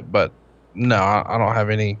to it. But no, I don't have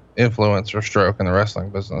any influence or stroke in the wrestling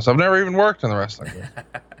business. I've never even worked in the wrestling business.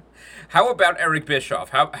 How about Eric Bischoff?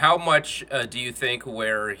 How much do you think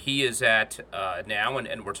where he is at now?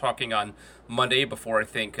 And we're talking on Monday before I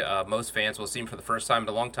think most fans will see him for the first time in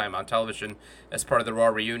a long time on television as part of the Raw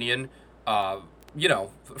reunion.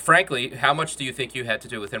 Frankly, how much do you think you had to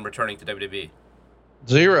do with him returning to WWE?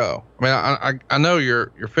 Zero. I mean, I know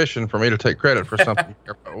you're fishing for me to take credit for something.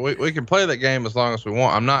 we can play that game as long as we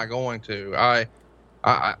want. I'm not going to.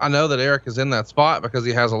 I know that Eric is in that spot because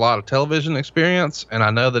he has a lot of television experience, and I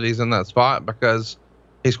know that he's in that spot because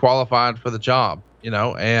he's qualified for the job,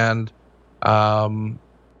 and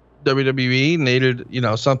WWE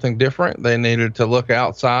needed, something different. They needed to look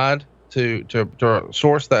outside to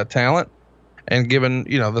source that talent, and given,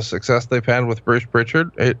 the success they've had with Bruce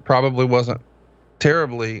Pritchard, it probably wasn't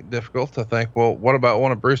terribly difficult to think, well, what about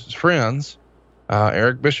one of Bruce's friends,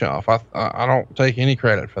 Eric Bischoff? I don't take any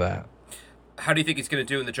credit for that. How do you think he's going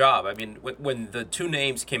to do in the job? I mean, when the two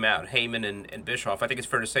names came out, Heyman and Bischoff, I think it's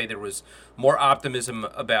fair to say there was more optimism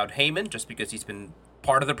about Heyman just because he's been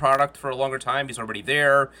part of the product for a longer time. He's already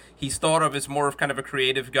there. He's thought of as more of kind of a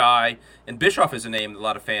creative guy. And Bischoff is a name that a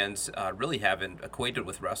lot of fans really haven't equated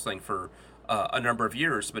with wrestling for a number of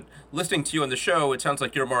years. But listening to you on the show, it sounds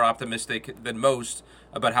like you're more optimistic than most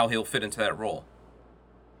about how he'll fit into that role.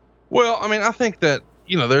 Well, I mean, I think that,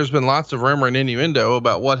 there's been lots of rumor and innuendo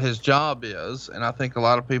about what his job is. And I think a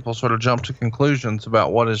lot of people sort of jump to conclusions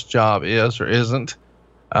about what his job is or isn't.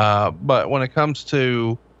 But when it comes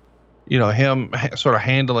to, him sort of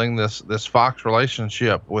handling this Fox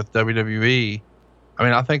relationship with WWE, I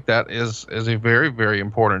mean, I think that is a very, very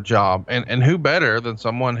important job. And who better than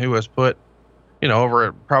someone who has put,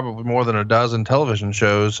 over probably more than a dozen television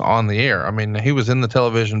shows on the air. I mean, he was in the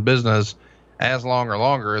television business as long or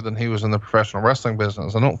longer than he was in the professional wrestling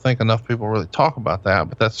business. I don't think enough people really talk about that,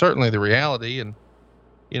 but that's certainly the reality. And,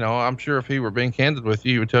 I'm sure if he were being candid with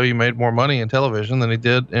you, he would tell you he made more money in television than he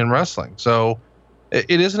did in wrestling. So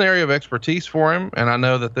it is an area of expertise for him. And I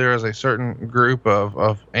know that there is a certain group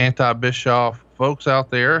of anti-Bischoff folks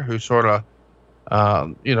out there who sort of,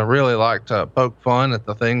 really like to poke fun at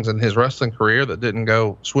the things in his wrestling career that didn't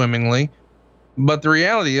go swimmingly. But the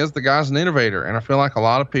reality is the guy's an innovator. And I feel like a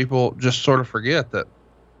lot of people just sort of forget that,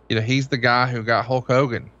 he's the guy who got Hulk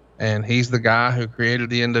Hogan, and he's the guy who created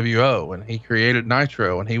the NWO, and he created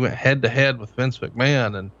Nitro, and he went head to head with Vince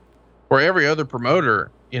McMahon, and where every other promoter,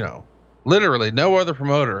 literally no other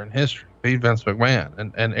promoter in history beat Vince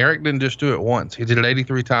McMahon. And Eric didn't just do it once. He did it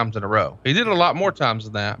 83 times in a row. He did it a lot more times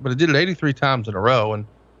than that, but he did it 83 times in a row. And,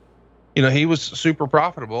 he was super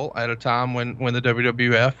profitable at a time when the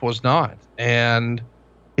WWF was not. And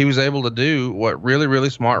he was able to do what really, really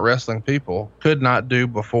smart wrestling people could not do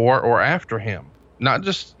before or after him. Not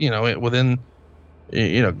just, within,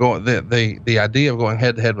 going the idea of going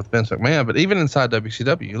head to head with Vince McMahon, but even inside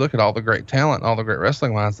WCW, you look at all the great talent, all the great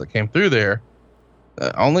wrestling lines that came through there.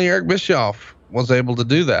 Only Eric Bischoff was able to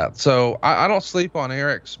do that. So I don't sleep on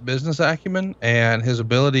Eric's business acumen and his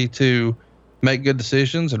ability to make good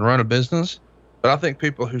decisions and run a business. But I think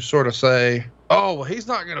people who sort of say, oh, well, he's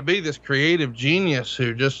not going to be this creative genius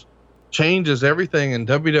who just changes everything in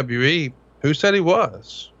WWE. who said he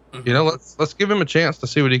was? Mm-hmm. You know, let's give him a chance to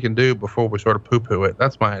see what he can do before we sort of poo-poo it.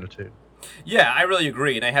 That's my attitude. Yeah, I really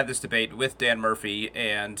agree. And I had this debate with Dan Murphy,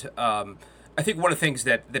 and I think one of the things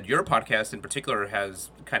that your podcast in particular has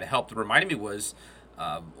kind of helped remind me was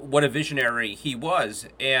what a visionary he was.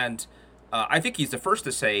 And I think he's the first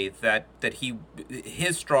to say that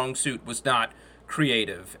his strong suit was not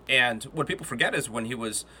creative. And what people forget is when he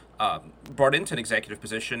was brought into an executive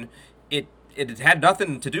position, it had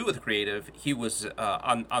nothing to do with creative. He was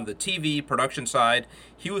on the TV production side.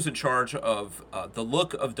 He was in charge of the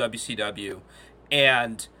look of WCW,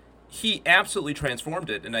 and he absolutely transformed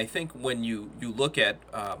it. And I think when you look at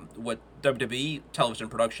what WWE television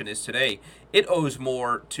production is today, it owes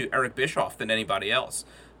more to Eric Bischoff than anybody else.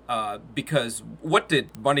 Because what did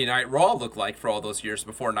Monday Night Raw look like for all those years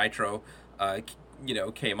before Nitro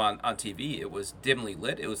came on TV? It was dimly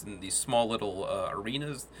lit. It was in these small little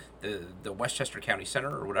arenas, the Westchester County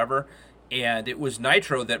Center or whatever. And it was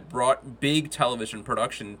Nitro that brought big television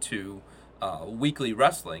production to weekly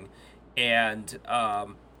wrestling. And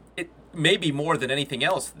it maybe more than anything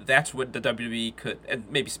else, that's what the WWE could, and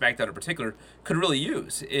maybe SmackDown in particular, could really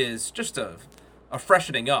use, is just a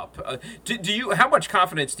freshening up. Do you? How much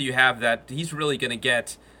confidence do you have that he's really going to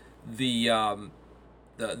get the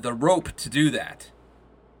rope to do that?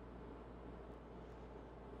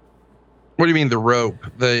 What do you mean the rope?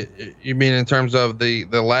 You mean in terms of the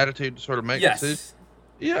latitude to sort of make decisions?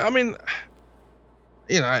 Yeah, I mean,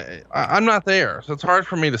 I'm not there, so it's hard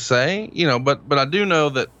for me to say, but I do know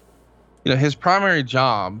that, his primary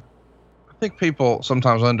job, I think people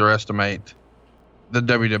sometimes underestimate the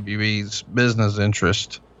WWE's business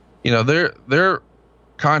interest. Their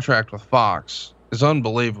contract with Fox is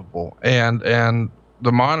unbelievable, and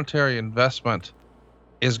the monetary investment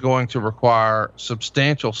is going to require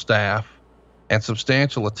substantial staff and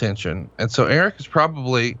substantial attention. And so Eric is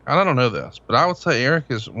probably, I don't know this, but I would say Eric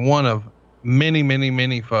is one of many, many,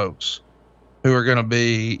 many folks who are going to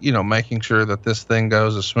be, making sure that this thing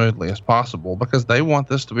goes as smoothly as possible, because they want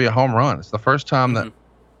this to be a home run. It's the first time that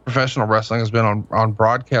professional wrestling has been on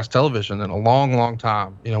broadcast television in a long, long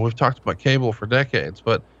time. We've talked about cable for decades,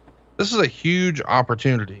 but this is a huge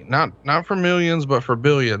opportunity, not for millions, but for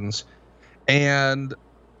billions. And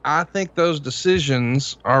I think those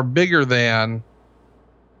decisions are bigger than,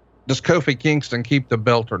 does Kofi Kingston keep the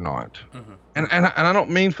belt or not? Mm-hmm. And I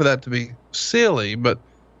don't mean for that to be silly, but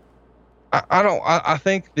I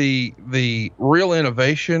think the real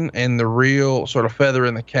innovation and the real sort of feather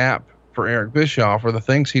in the cap for Eric Bischoff are the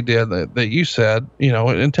things he did that you said,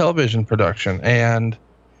 in television production, and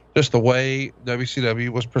just the way WCW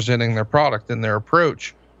was presenting their product and their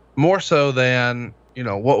approach, more so than,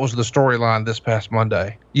 what was the storyline this past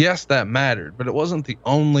Monday. Yes, that mattered, but it wasn't the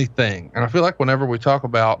only thing. And I feel like whenever we talk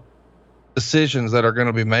about decisions that are going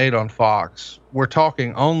to be made on Fox, we're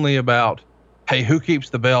talking only about, hey, who keeps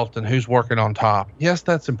the belt and who's working on top. Yes,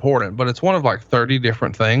 that's important, but it's one of like 30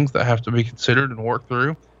 different things that have to be considered and worked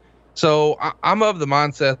through. So I'm of the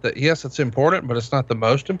mindset that, yes, it's important, but it's not the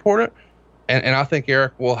most important. And I think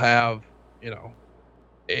Eric will have,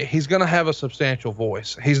 he's going to have a substantial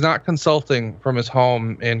voice. He's not consulting from his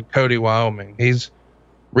home in Cody, Wyoming. He's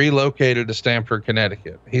relocated to Stamford,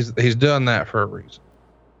 Connecticut. He's done that for a reason.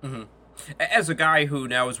 Mm-hmm. As a guy who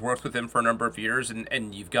now has worked with him for a number of years,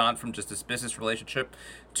 and you've gone from just this business relationship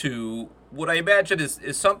to what I imagine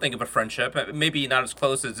is something of a friendship, maybe not as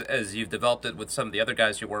close as you've developed it with some of the other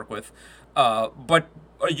guys you work with, but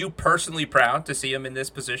are you personally proud to see him in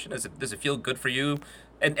this position? Does it feel good for you?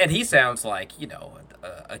 And he sounds like,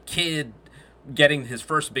 a kid getting his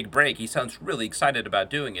first big break. He sounds really excited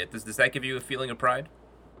about doing it. Does that give you a feeling of pride?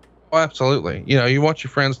 Oh, absolutely. You want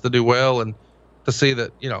your friends to do well, and to see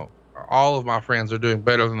that, all of my friends are doing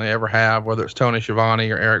better than they ever have, whether it's Tony Schiavone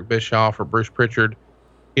or Eric Bischoff or Bruce Pritchard.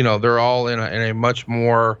 They're all in a much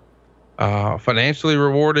more financially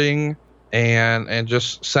rewarding and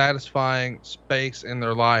just satisfying space in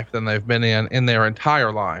their life than they've been in their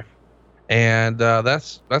entire life. And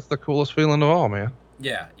that's the coolest feeling of all, man.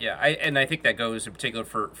 Yeah. I think that goes in particular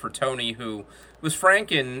for Tony, who was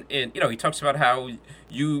frank in he talks about how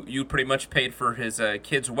you pretty much paid for his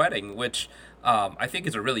kid's wedding, which I think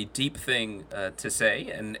is a really deep thing to say.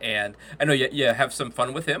 And I know you have some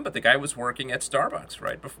fun with him, but the guy was working at Starbucks,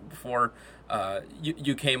 right, before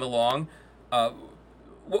you came along.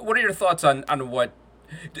 What are your thoughts on what...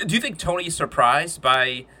 Do you think Tony's surprised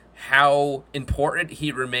by how important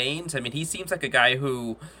he remains? I mean, he seems like a guy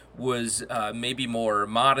who was maybe more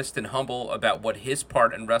modest and humble about what his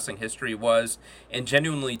part in wrestling history was, and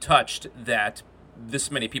genuinely touched that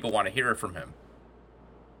this many people want to hear it from him.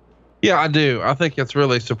 Yeah, I do. I think it's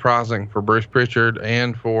really surprising for Bruce Pritchard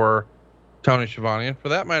and for Tony Schiavone, and for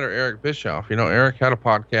that matter, Eric Bischoff. Eric had a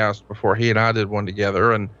podcast before he and I did one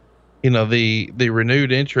together, and the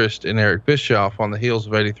renewed interest in Eric Bischoff on the heels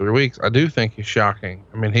of 83 weeks, I do think is shocking.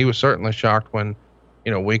 I mean, he was certainly shocked when,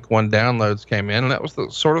 week one downloads came in, and that was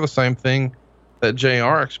sort of the same thing that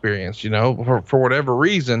JR experienced. For whatever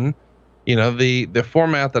reason, the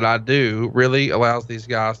format that I do really allows these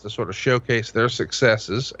guys to sort of showcase their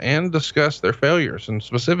successes and discuss their failures, and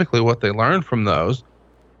specifically what they learned from those.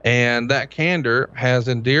 And that candor has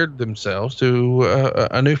endeared themselves to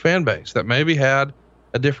a new fan base that maybe had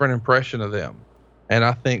a different impression of them. And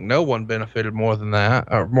I think no one benefited more from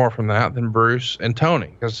that than Bruce and Tony,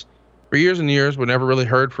 because for years and years, we never really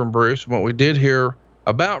heard from Bruce. And what we did hear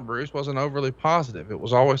about Bruce wasn't overly positive. It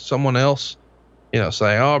was always someone else,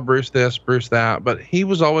 saying, oh, Bruce this, Bruce that, but he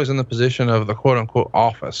was always in the position of the quote unquote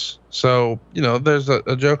office. So, there's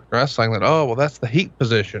a joke in wrestling that, oh, well, that's the heat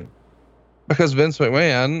position. Because Vince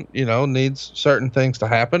McMahon, needs certain things to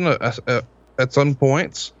happen at some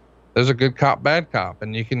points. There's a good cop, bad cop,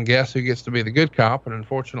 and you can guess who gets to be the good cop. And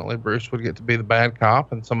unfortunately, Bruce would get to be the bad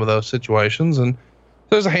cop in some of those situations. And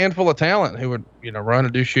there's a handful of talent who would, run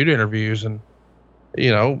and do shoot interviews and,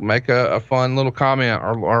 make a fun little comment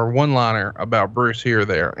or one-liner about Bruce here or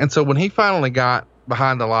there. And so when he finally got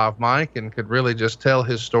behind the live mic and could really just tell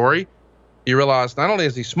his story, you realize not only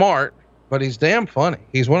is he smart, but he's damn funny.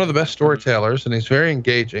 He's one of the best storytellers, and he's very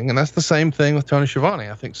engaging. And that's the same thing with Tony Schiavone.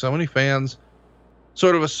 I think so many fans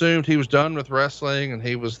sort of assumed he was done with wrestling and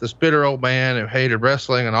he was this bitter old man who hated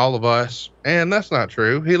wrestling and all of us. And that's not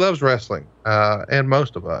true. He loves wrestling, and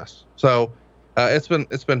most of us. So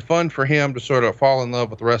it's been fun for him to sort of fall in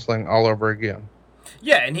love with wrestling all over again.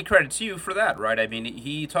 Yeah, and he credits you for that, right? I mean,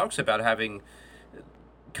 he talks about having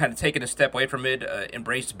kind of taken a step away from it,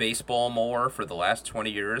 embraced baseball more for the last 20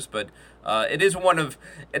 years, but it is one of,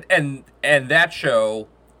 and that show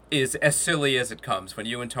is as silly as it comes when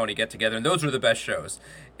you and Tony get together, and those are the best shows,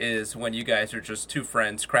 is when you guys are just two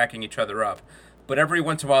friends cracking each other up. But every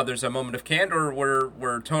once in a while there's a moment of candor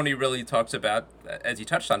where Tony really talks about, as he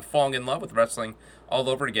touched on, falling in love with wrestling all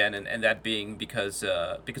over again, and that being because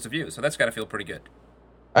of you. So that's got to feel pretty good.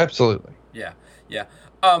 Absolutely. Yeah.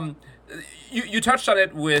 You touched on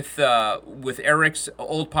it with Eric's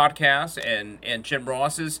old podcast and Jim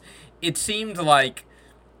Ross's. It seemed like,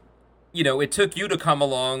 it took you to come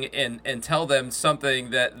along and tell them something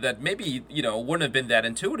that maybe, wouldn't have been that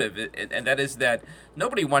intuitive. And that is that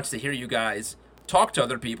nobody wants to hear you guys talk to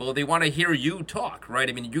other people. They want to hear you talk, right?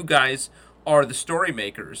 I mean, you guys are the story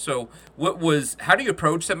makers. So how do you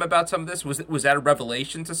approach them about some of this? Was that a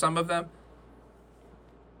revelation to some of them?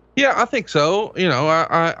 Yeah, I think so.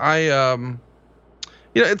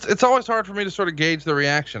 It's always hard for me to sort of gauge the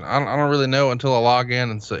reaction. I don't really know until I log in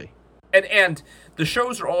and see. And the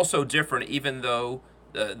shows are also different, even though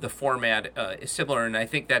the format is similar. And I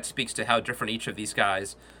think that speaks to how different each of these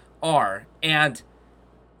guys are. And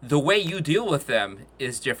the way you deal with them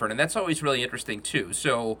is different. And that's always really interesting, too.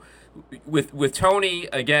 So with Tony,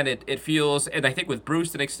 again, it feels, and I think with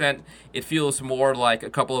Bruce to an extent, it feels more like a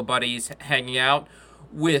couple of buddies hanging out.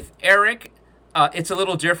 With Eric, it's a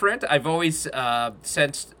little different. I've always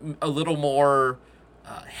sensed a little more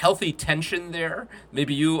healthy tension there.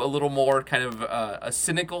 Maybe you a little more kind of a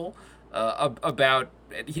cynical about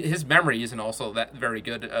his memory isn't also that very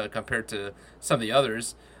good compared to some of the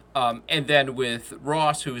others. And then with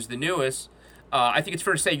Ross, who's the newest, I think it's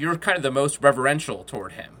fair to say you're kind of the most reverential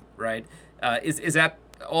toward him, right? Is that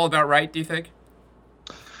all about right, do you think?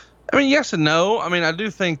 I mean, yes and no. I mean, I do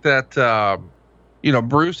think that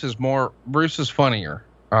Bruce is funnier.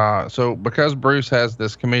 So because Bruce has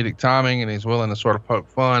this comedic timing and he's willing to sort of poke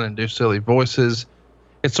fun and do silly voices,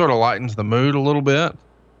 it sort of lightens the mood a little bit.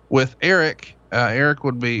 With Eric, Eric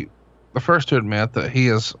would be the first to admit that he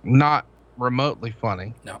is not remotely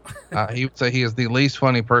funny. No. He would say he is the least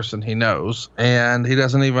funny person he knows, and he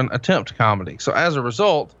doesn't even attempt comedy. So as a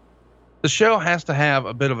result, the show has to have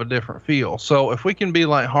a bit of a different feel. So if we can be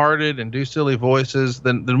lighthearted and do silly voices,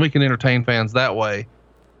 then we can entertain fans that way.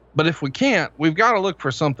 But if we can't, we've got to look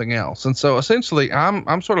for something else. And so essentially,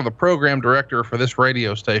 I'm sort of the program director for this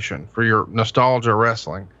radio station for your Nostalgia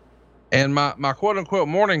Wrestling. And my quote unquote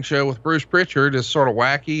morning show with Bruce Pritchard is sort of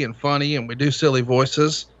wacky and funny, and we do silly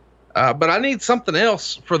voices. But I need something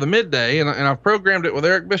else for the midday, and I've programmed it with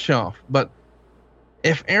Eric Bischoff. But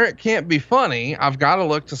if Eric can't be funny, I've got to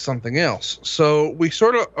look to something else. So we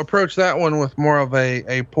sort of approach that one with more of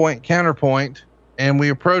a point counterpoint, and we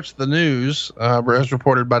approach the news, as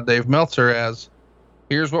reported by Dave Meltzer, as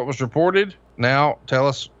here's what was reported. Now tell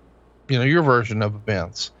us, your version of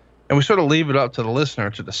events. And we sort of leave it up to the listener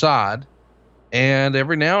to decide. And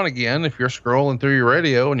every now and again, if you're scrolling through your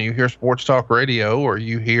radio and you hear sports talk radio or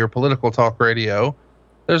you hear political talk radio,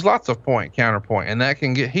 there's lots of point, counterpoint, and that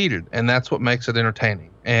can get heated. And that's what makes it entertaining.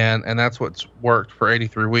 And that's what's worked for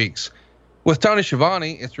 83 weeks. With Tony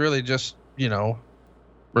Schiavone, it's really just,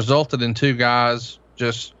 resulted in two guys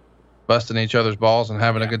just busting each other's balls and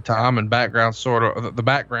having a good time. And the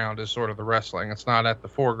background is sort of the wrestling. It's not at the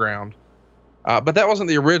foreground. But that wasn't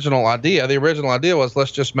the original idea. The original idea was,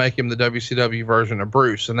 let's just make him the WCW version of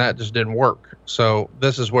Bruce, and that just didn't work. So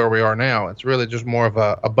this is where we are now. It's really just more of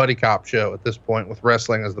a buddy cop show at this point with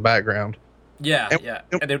wrestling as the background. Yeah,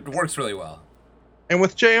 and it works really well. And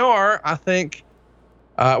with JR, I think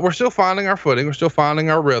we're still finding our footing. We're still finding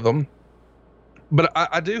our rhythm. But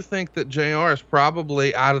I do think that JR is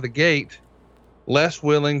probably out of the gate less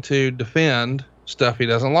willing to defend stuff he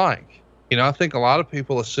doesn't like. I think a lot of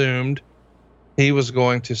people assumed he was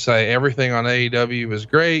going to say everything on AEW is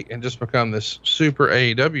great and just become this super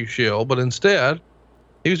AEW shill. But instead,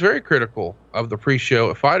 he was very critical of the pre-show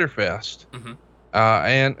at Fyter Fest. Mm-hmm.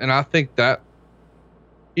 And I think that,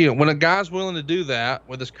 when a guy's willing to do that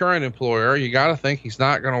with his current employer, you got to think he's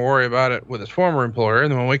not going to worry about it with his former employer.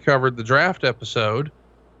 And then when we covered the draft episode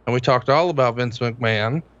and we talked all about Vince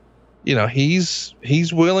McMahon,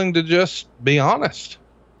 he's willing to just be honest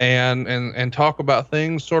and talk about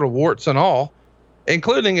things sort of warts and all,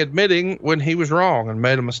 including admitting when he was wrong and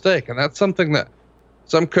made a mistake. And that's something that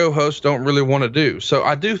some co-hosts don't really want to do. So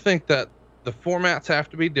I do think that the formats have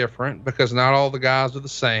to be different because not all the guys are the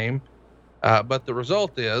same. But the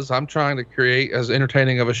result is I'm trying to create as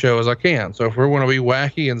entertaining of a show as I can. So if we want to be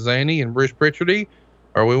wacky and zany and Bruce Pritchardy,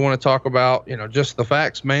 or we want to talk about, just the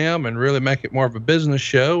facts, ma'am, and really make it more of a business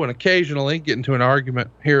show and occasionally get into an argument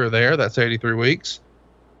here or there, that's 83 weeks.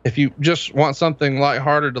 If you just want something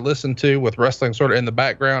lighthearted to listen to with wrestling sort of in the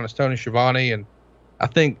background, it's Tony Schiavone. And I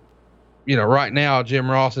think, right now, Jim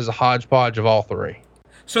Ross is a hodgepodge of all three.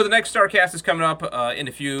 So the next StarCast is coming up in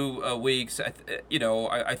a few weeks.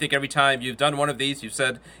 I think every time you've done one of these, you've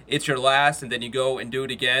said it's your last, and then you go and do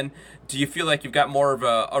it again. Do you feel like you've got more of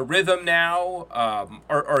a rhythm now?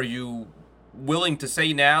 Or are you willing to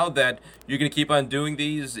say now that you're going to keep on doing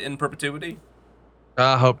these in perpetuity?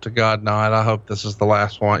 I hope to God not. I hope this is the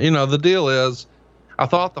last one. The deal is, I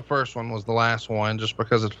thought the first one was the last one just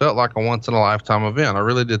because it felt like a once-in-a-lifetime event. I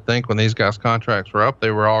really did think when these guys' contracts were up,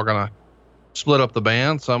 they were all going to split up the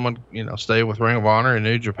band. Some would, stay with Ring of Honor and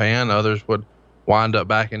New Japan. Others would wind up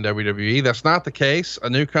back in WWE. That's not the case. A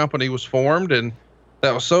new company was formed, and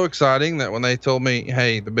that was so exciting that when they told me,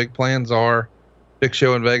 hey, the big plans are big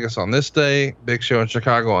show in Vegas on this day, big show in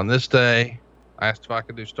Chicago on this day, I asked if I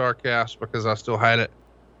could do StarCast because I still had it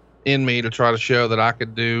in me to try to show that I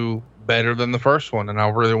could do better than the first one. And I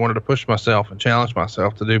really wanted to push myself and challenge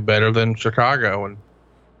myself to do better than Chicago. And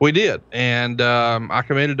we did. And I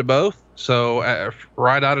committed to both. So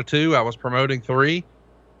right out of 2, I was promoting 3.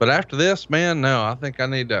 But after this, man, no, I think I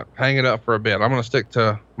need to hang it up for a bit. I'm going to stick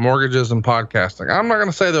to mortgages and podcasting. I'm not going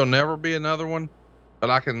to say there'll never be another one, but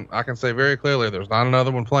I can say very clearly there's not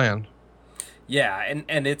another one planned. Yeah,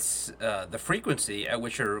 and it's the frequency at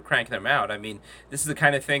which you're cranking them out. I mean, this is the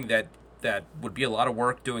kind of thing that would be a lot of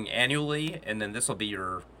work doing annually, and then this will be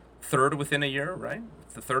your third within a year, right?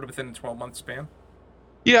 The third within a 12-month span?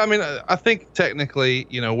 Yeah, I mean, I think technically,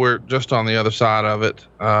 we're just on the other side of it,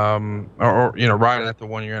 or right at the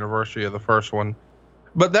 1-year anniversary of the first one.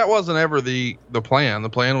 But that wasn't ever the plan. The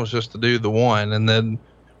plan was just to do the one, and then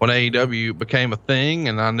when AEW became a thing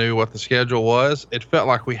and I knew what the schedule was, it felt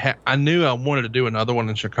like I knew I wanted to do another one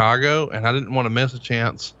in Chicago, and I didn't want to miss a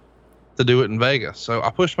chance to do it in Vegas. So I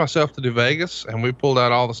pushed myself to do Vegas, and we pulled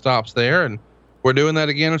out all the stops there, and we're doing that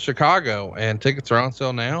again in Chicago, and tickets are on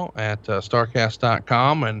sale now at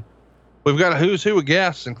starcast.com. And we've got a who's who of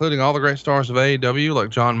guests, including all the great stars of AEW, like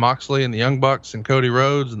Jon Moxley and the Young Bucks and Cody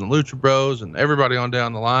Rhodes and the Lucha Bros and everybody on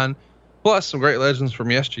down the line, plus some great legends from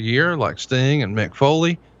yesteryear like Sting and Mick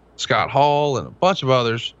Foley, Scott Hall, and a bunch of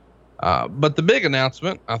others. But the big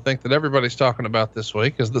announcement, I think, that everybody's talking about this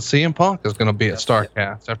week is that CM Punk is going to be at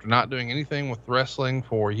StarCast after not doing anything with wrestling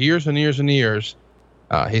for years and years and years.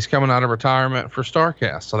 He's coming out of retirement for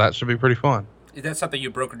StarCast, so that should be pretty fun. Is that something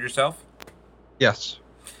you brokered yourself? Yes.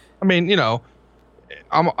 I mean,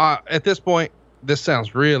 I'm at this point, this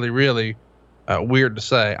sounds really, really weird to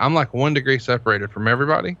say. I'm like 1 degree separated from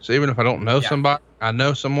everybody. So even if I don't know somebody, I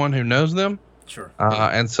know someone who knows them. Sure.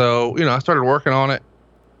 And so, I started working on it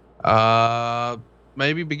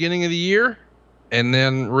maybe beginning of the year, and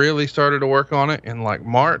then really started to work on it in like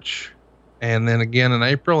March, and then again in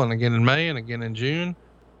April, and again in May, and again in June.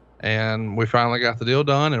 And we finally got the deal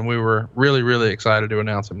done, and we were really, really excited to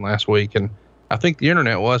announce him last week. And I think the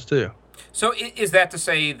internet was too. So is that to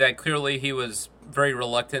say that clearly he was very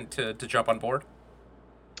reluctant to jump on board?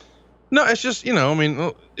 No, it's just, I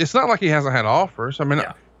mean, it's not like he hasn't had offers. I mean,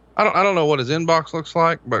 Yeah. I don't know what his inbox looks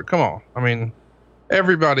like, but come on. I mean,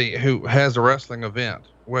 everybody who has a wrestling event,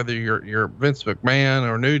 whether you're Vince McMahon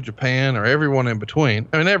or New Japan or everyone in between,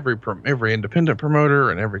 I mean, every independent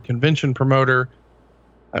promoter and every convention promoter,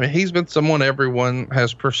 I mean, he's been someone everyone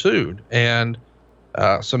has pursued. And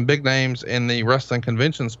some big names in the wrestling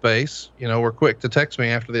convention space, were quick to text me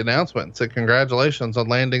after the announcement and said, congratulations on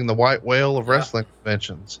landing the white whale of wrestling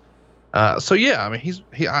conventions. So yeah, I mean,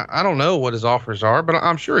 I don't know what his offers are, but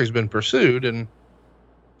I'm sure he's been pursued, and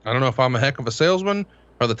I don't know if I'm a heck of a salesman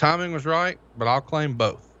or the timing was right, but I'll claim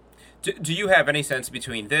both. Do you have any sense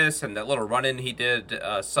between this and that little run-in he did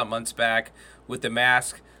some months back with the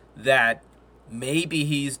mask that maybe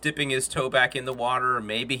he's dipping his toe back in the water, or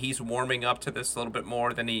maybe he's warming up to this a little bit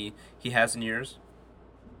more than he has in years?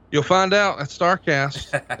 You'll find out at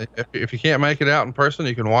StarCast. If you can't make it out in person,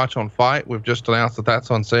 you can watch on Fight. We've just announced that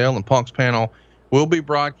that's on sale, and Punk's panel will be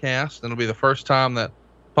broadcast. And it'll be the first time that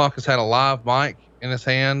Punk has had a live mic in his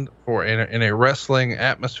hand in a wrestling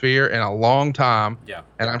atmosphere in a long time. Yeah.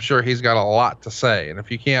 And I'm sure he's got a lot to say. And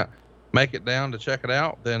if you can't make it down to check it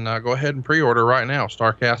out, then go ahead and pre-order right now.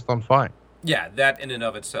 StarCast on Fight. Yeah, that in and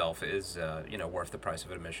of itself is worth the price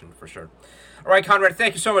of admission for sure. All right, Conrad,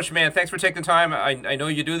 thank you so much, man. Thanks for taking the time. I know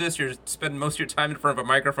you do this. You're spending most of your time in front of a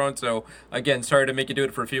microphone. So, again, sorry to make you do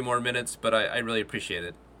it for a few more minutes, but I really appreciate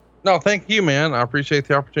it. No, thank you, man. I appreciate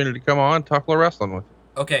the opportunity to come on and talk a little wrestling with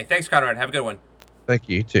you. Okay, thanks, Conrad. Have a good one. Thank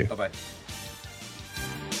you, you too. Bye-bye.